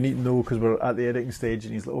it. We need to know because we're at the editing stage.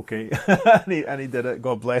 And he's like, okay. and he did it.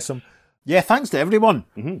 God bless him. Yeah, thanks to everyone.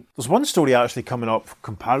 Mm-hmm. There's one story actually coming up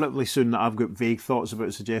comparatively soon that I've got vague thoughts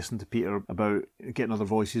about suggesting to Peter about getting other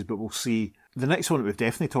voices, but we'll see. The next one that we've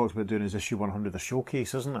definitely talked about doing is issue 100, the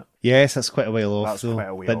showcase, isn't it? Yes, that's quite a while off. That's quite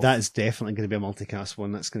a way but off. That's definitely going to be a multicast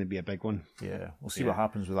one. That's going to be a big one. Yeah, we'll see what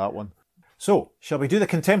happens with that one. So, shall we do the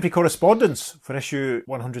contemporary correspondence for issue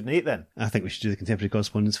 108 then? I think we should do the contemporary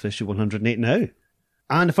correspondence for issue 108 now.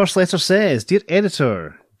 And the first letter says, Dear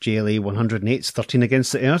Editor, JLA 108's 13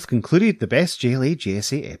 Against the Earth concluded the best JLA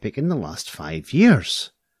JSA epic in the last 5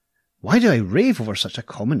 years. Why do I rave over such a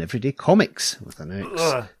common everyday comics, with an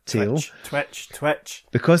X tail? Twitch.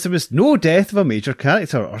 Because there was no death of a major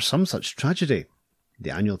character or some such tragedy. The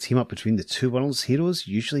annual team-up between the two worlds' heroes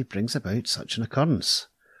usually brings about such an occurrence.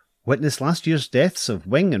 Witness last year's deaths of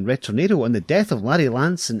Wing and Red Tornado and the death of Larry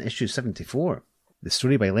Lance in issue 74. The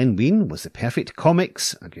story by Len Wein was the perfect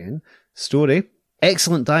comics, again, story.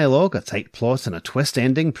 Excellent dialogue, a tight plot and a twist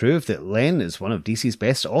ending prove that Len is one of DC's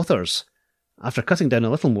best authors. After cutting down a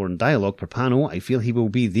little more in dialogue per panel, I feel he will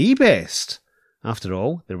be the best. After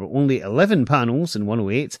all, there were only 11 panels in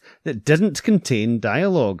 108 that didn't contain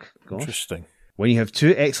dialogue. Gosh. Interesting. When you have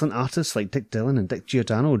two excellent artists like Dick Dillon and Dick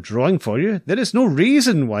Giordano drawing for you, there is no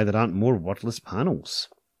reason why there aren't more wordless panels.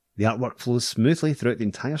 The artwork flows smoothly throughout the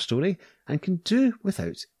entire story and can do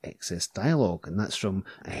without excess dialogue, and that's from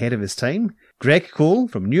Ahead of His Time, Greg Cole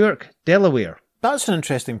from Newark, Delaware. That's an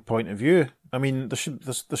interesting point of view. I mean, there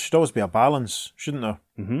should always be a balance, shouldn't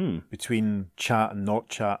there, between chat and not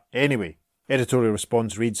chat. Anyway, editorial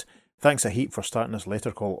response reads, Thanks a heap for starting this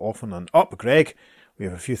letter call often and up, Greg. We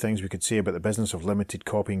have a few things we could say about the business of limited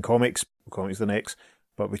copying comics the next,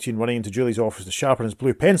 but between running into Julie's office to sharpen his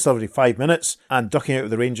blue pencil every 5 minutes and ducking out of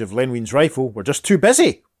the range of Len Wein's rifle, we're just too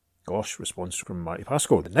busy. Gosh, response from Marty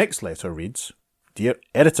Pascoe. The next letter reads, Dear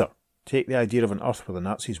Editor, take the idea of an Earth where the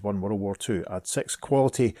Nazis won World War II, add 6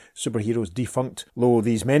 quality superheroes defunct, lo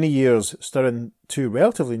these many years, stir in 2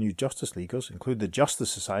 relatively new Justice Leaguers, include the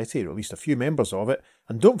Justice Society, or at least a few members of it,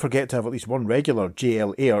 and don't forget to have at least one regular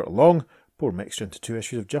JL heir along, poor mixture into 2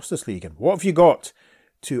 issues of Justice League, and what have you got?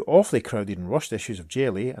 2 awfully crowded and rushed issues of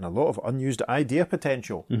JLA and a lot of unused idea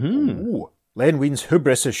potential. Ooh. Len Wein's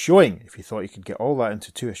hubris is showing, if he thought he could get all that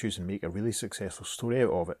into 2 issues and make a really successful story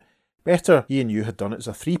out of it. Better he and you had done it as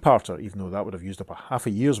a 3-parter, even though that would have used up a half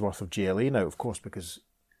a year's worth of JLA now, of course, because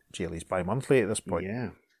JLA is bi-monthly at this point. Yeah.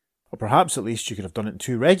 Or perhaps at least you could have done it in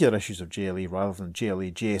 2 regular issues of JLA rather than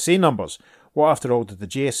JLA JSA numbers. What, after all, did the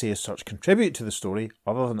JSA as such contribute to the story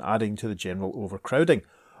other than adding to the general overcrowding?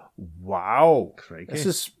 Wow. Crikey.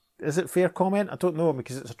 Is it fair comment? I don't know,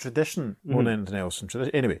 because it's a tradition more than anything else.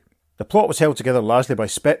 Anyway, the plot was held together largely by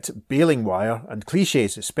spit, baling wire, and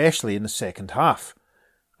cliches, especially in the second half.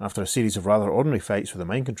 After a series of rather ordinary fights with the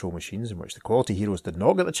mind control machines in which the quality heroes did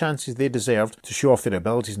not get the chances they deserved to show off their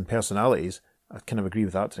abilities and personalities, I kind of agree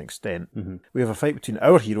with that to an extent, we have a fight between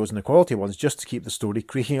our heroes and the quality ones just to keep the story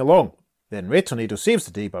creaking along. Then Red Tornado saves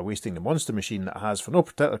the day by wasting the monster machine that has, for no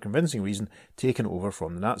particular convincing reason, taken over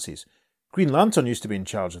from the Nazis. Green Lantern used to be in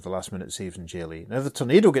charge of the last-minute saves in JLA. Now the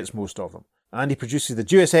Tornado gets most of them. And he produces the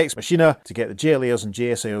Deus Ex Machina to get the JLAers and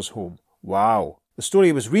JSAers home. Wow. The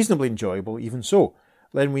story was reasonably enjoyable, even so.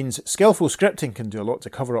 Len Wein's skillful scripting can do a lot to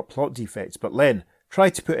cover up plot defects, but Len, try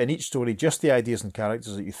to put in each story just the ideas and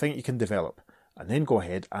characters that you think you can develop, and then go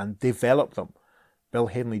ahead and develop them. Bill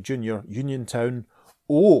Henley Jr., Uniontown.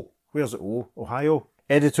 Oh, where's it? Oh, Ohio.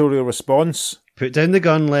 Editorial response. Put down the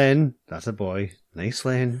gun, Len. That's a boy. Nice,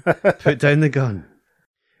 Len. Put down the gun.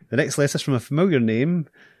 The next letter's from a familiar name,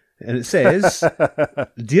 and it says,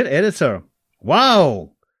 Dear Editor,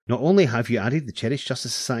 wow! Not only have you added the cherished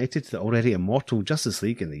Justice Society to the already immortal Justice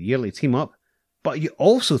League in the yearly team-up, but you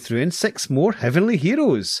also threw in 6 more heavenly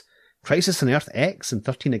heroes. Crisis on Earth X and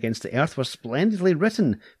 13 Against the Earth were splendidly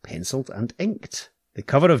written, penciled and inked. The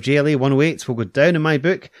cover of JLA 108 will go down in my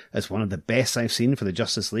book as one of the best I've seen for the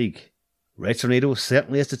Justice League. Red Tornado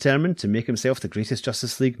certainly is determined to make himself the greatest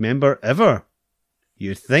Justice League member ever.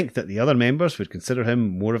 You'd think that the other members would consider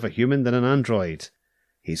him more of a human than an android.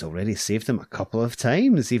 He's already saved them a couple of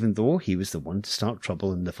times, even though he was the one to start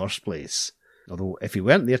trouble in the first place. Although if he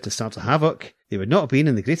weren't there to start a havoc, they would not have been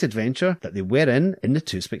in the great adventure that they were in the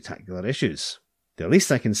 2 spectacular issues. The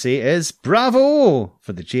least I can say is bravo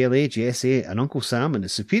for the JLA, JSA and Uncle Sam and the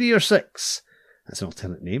Superior Six. That's an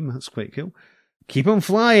alternate name, that's quite cool. Keep 'em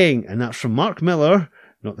flying, and that's from Mark Miller,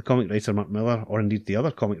 not the comic writer Mark Miller, or indeed the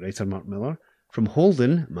other comic writer Mark Miller, from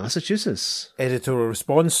Holden, Massachusetts. Editorial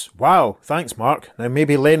response: wow, thanks Mark. Now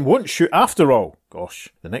maybe Len won't shoot after all. Gosh.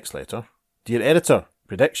 The next letter. Dear Editor,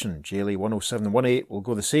 prediction, JLA 107-18 will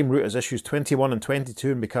go the same route as issues 21 and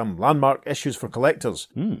 22 and become landmark issues for collectors.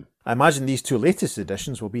 I imagine these 2 latest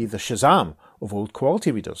editions will be the Shazam of old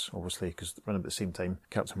quality readers, obviously, because around about the same time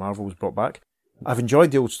Captain Marvel was brought back. I've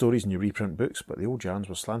enjoyed the old stories and new reprint books, but the old Jans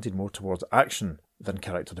were slanted more towards action than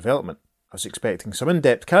character development. I was expecting some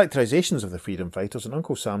in-depth characterizations of the freedom fighters, and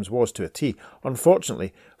Uncle Sam's was to a T.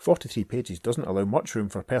 Unfortunately, 43 pages doesn't allow much room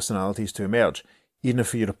for personalities to emerge, even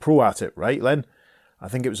if you're a pro at it, right, Len? I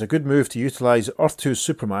think it was a good move to utilise Earth 2's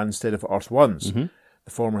Superman instead of Earth 1's.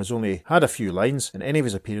 The former has only had a few lines in any of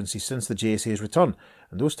his appearances since the JSA's return,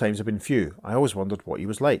 and those times have been few. I always wondered what he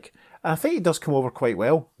was like. And I think he does come over quite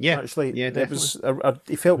well, actually. Yeah, definitely.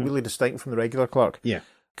 He felt really distinct from the regular Clark. Yeah.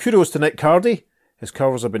 Kudos to Nick Cardy. His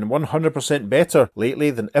covers have been 100% better lately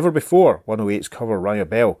than ever before. 108's cover rang a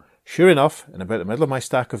bell. Sure enough, in about the middle of my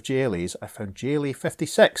stack of JLAs, I found JLA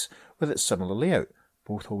 56 with its similar layout.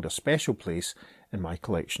 Both hold a special place in my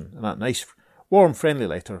collection. And that nice, warm, friendly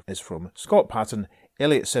letter is from Scott Patton,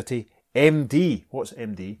 Elliott City, MD. What's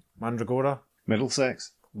MD? Mandragora?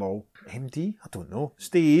 Middlesex. Lol. MD? I don't know.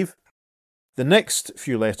 Steve. The next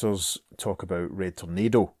few letters talk about Red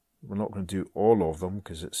Tornado. We're not going to do all of them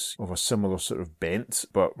because it's of a similar sort of bent,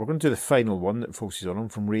 but we're going to do the final one that focuses on him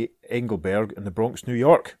from Ray Engelberg in the Bronx, New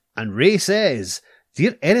York. And Ray says,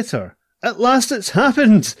 Dear Editor, at last it's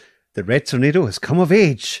happened! The Red Tornado has come of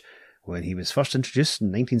age. When he was first introduced in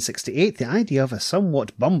 1968, the idea of a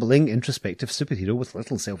somewhat bumbling, introspective superhero with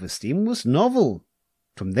little self-esteem was novel.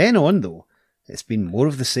 From then on, though, it's been more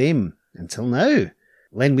of the same, until now.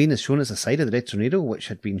 Len Wein has shown us a side of the Red Tornado which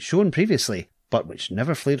had been shown previously, but which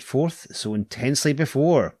never flared forth so intensely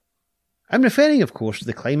before. I'm referring, of course, to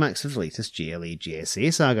the climax of the latest JLA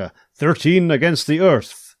JSA saga, 13 Against the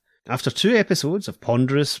Earth. After 2 episodes of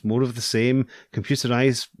ponderous, more of the same,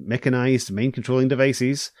 computerised, mechanised, mind-controlling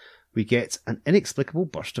devices, we get an inexplicable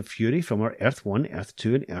burst of fury from our Earth 1, Earth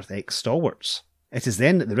 2 and Earth X stalwarts. It is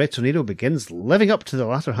then that the Red Tornado begins living up to the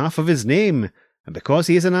latter half of his name, and because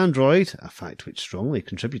he is an android, a fact which strongly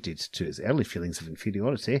contributed to his early feelings of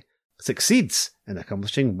inferiority, succeeds in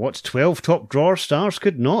accomplishing what 12 top-drawer stars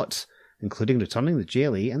could not, including returning the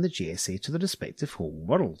JLA and the JSA to their respective home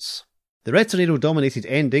worlds. The Red Tornado dominated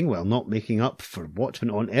ending, while not making up for what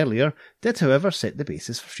went on earlier, did however set the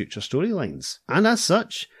basis for future storylines, and as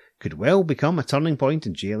such, could well become a turning point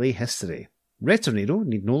in JLA history. Red Tornado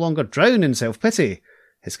need no longer drown in self-pity.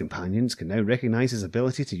 His companions can now recognise his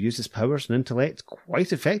ability to use his powers and intellect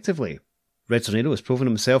quite effectively. Red Tornado has proven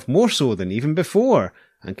himself more so than even before,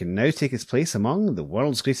 and can now take his place among the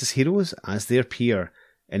world's greatest heroes as their peer,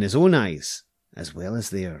 in his own eyes, as well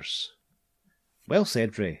as theirs. Well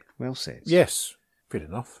said, Ray. Well said. Yes, fair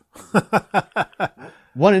enough.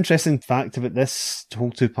 One interesting fact about this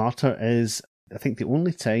whole 2-parter is, I think the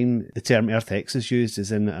only time the term Earth X is used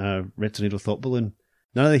is in a Red Tornado thought balloon.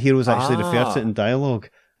 None of the heroes actually refer to it in dialogue.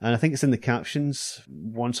 And I think it's in the captions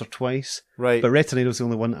once or twice. Right. But Red Tornado's the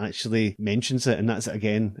only one that actually mentions it, and that's it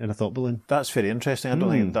again in a thought balloon. That's very interesting. I don't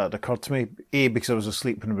think that occurred to me. A, because I was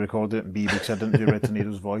asleep when we recorded it, and B, because I didn't do Red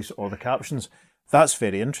Tornado's voice or the captions. That's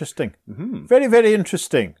very interesting. Mm-hmm. Very, very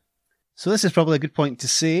interesting. So this is probably a good point to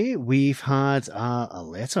say we've had a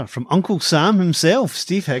letter from Uncle Sam himself,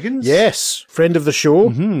 Steve Higgins. Yes, friend of the show.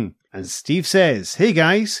 Mm-hmm. And Steve says, Hey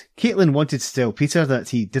guys, Caitlin wanted to tell Peter that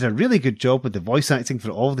he did a really good job with the voice acting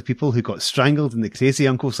for all the people who got strangled in the crazy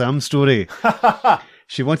Uncle Sam story.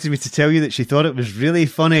 She wanted me to tell you that she thought it was really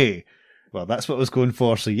funny. Well, that's what I was going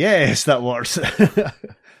for, so yes, that works.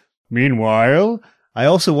 Meanwhile, I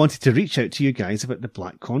also wanted to reach out to you guys about the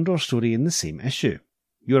Black Condor story in the same issue.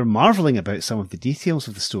 You were marvelling about some of the details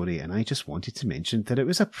of the story, and I just wanted to mention that it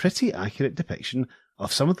was a pretty accurate depiction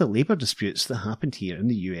of some of the labour disputes that happened here in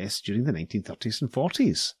the US during the 1930s and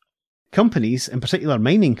 40s. Companies, in particular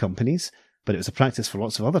mining companies, but it was a practice for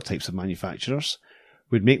lots of other types of manufacturers,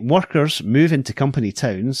 would make workers move into company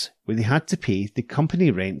towns where they had to pay the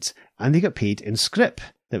company rent, and they got paid in scrip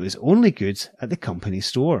that was only good at the company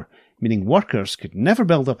store, meaning workers could never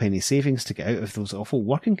build up any savings to get out of those awful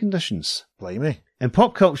working conditions. Blimey. In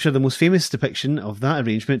pop culture, the most famous depiction of that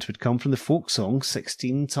arrangement would come from the folk song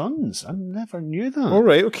 16 Tons. I never knew that. All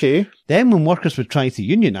right, okay. Then when workers would try to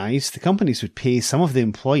unionise, the companies would pay some of the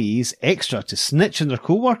employees extra to snitch on their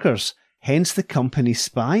co-workers, hence the company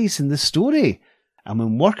spies in the story. And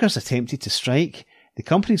when workers attempted to strike, the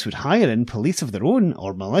companies would hire in police of their own,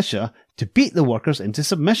 or militia, to beat the workers into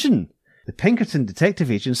submission. The Pinkerton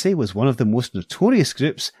Detective Agency was one of the most notorious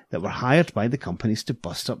groups that were hired by the companies to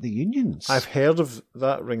bust up the unions. I've heard of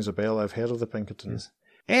that, rings a bell. I've heard of the Pinkertons. Yes.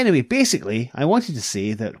 Anyway, basically, I wanted to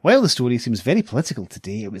say that while the story seems very political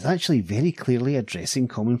today, it was actually very clearly addressing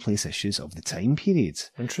commonplace issues of the time period.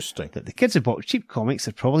 Interesting. That the kids who bought cheap comics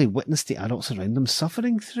had probably witnessed the adults around them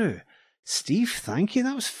suffering through. Steve, thank you.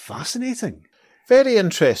 That was fascinating. Very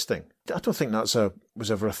interesting. I don't think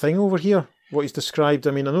was ever a thing over here, what he's described.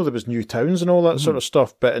 I mean, I know there was new towns and all that sort of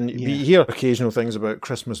stuff, but you hear occasional things about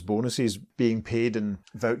Christmas bonuses being paid in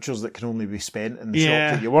vouchers that can only be spent in the shop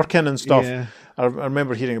that you work in and stuff. Yeah. I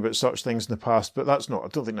remember hearing about such things in the past, but I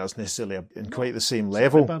don't think that's necessarily in quite the same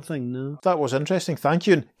level. Not a bad thing, no. That was interesting. Thank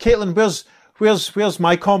you. And Caitlin, where's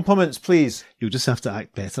my compliments, please? You'll just have to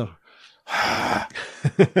act better.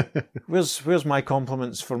 Where's my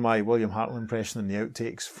compliments for my William Hartnell impression in the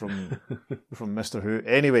outtakes from Mr. Who?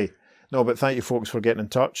 Anyway, no, but thank you folks for getting in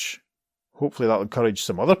touch. Hopefully that'll encourage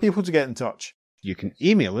some other people to get in touch. You can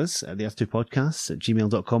email us at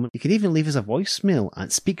theearth2podcasts@gmail.com. You can even leave us a voicemail at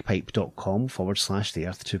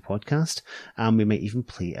speakpipe.com/theearth2podcast, and we might even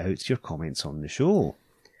play out your comments on the show.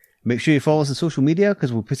 Make sure you follow us on social media,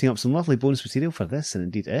 because we're putting up some lovely bonus material for this and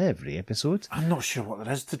indeed every episode. I'm not sure what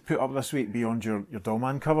there is to put up this week beyond your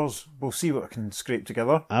Dollman covers. We'll see what I can scrape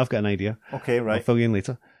together. I've got an idea. Okay, right. I'll fill you in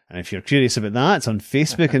later. And if you're curious about that, it's on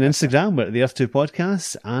Facebook and Instagram, we're at the Earth 2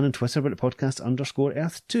 Podcast, and on Twitter, we're at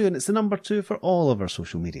podcast_Earth2, and it's the number 2 for all of our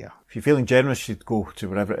social media. If you're feeling generous, you'd go to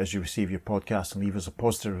wherever it is you receive your podcast and leave us a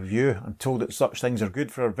positive review. I'm told that such things are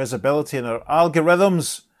good for our visibility and our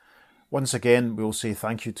algorithms. Once again, we'll say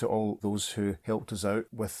thank you to all those who helped us out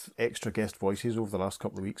with extra guest voices over the last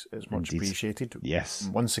couple of weeks. It's much appreciated. Yes.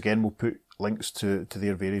 Once again, we'll put links to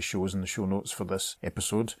their various shows in the show notes for this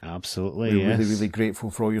episode. Absolutely, We're really, really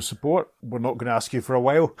grateful for all your support. We're not going to ask you for a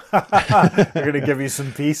while. We're going to give you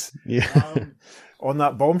some peace. Yeah. On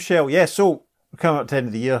that bombshell. Yeah, so we're coming up to the end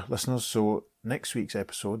of the year, listeners. So next week's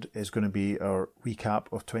episode is going to be our recap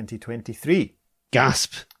of 2023.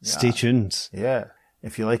 Gasp. Yeah. Stay tuned. Yeah.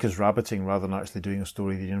 If you like us rabbiting rather than actually doing a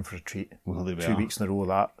story, you're in for a treat. Well, there we 2 are. weeks in a row of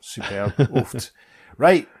that. Superb. Oofed.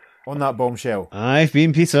 Right, on that bombshell. I've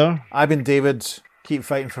been Peter. I've been David. Keep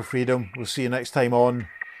fighting for freedom. We'll see you next time on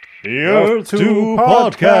The Earth 2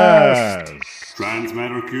 Podcast.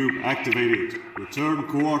 Transmatter cube activated. Return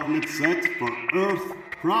coordinates set for Earth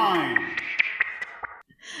Prime.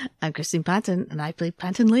 I'm Christine Panton, and I played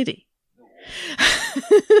Panton Lady.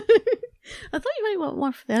 I thought you might want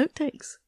one for the outtakes.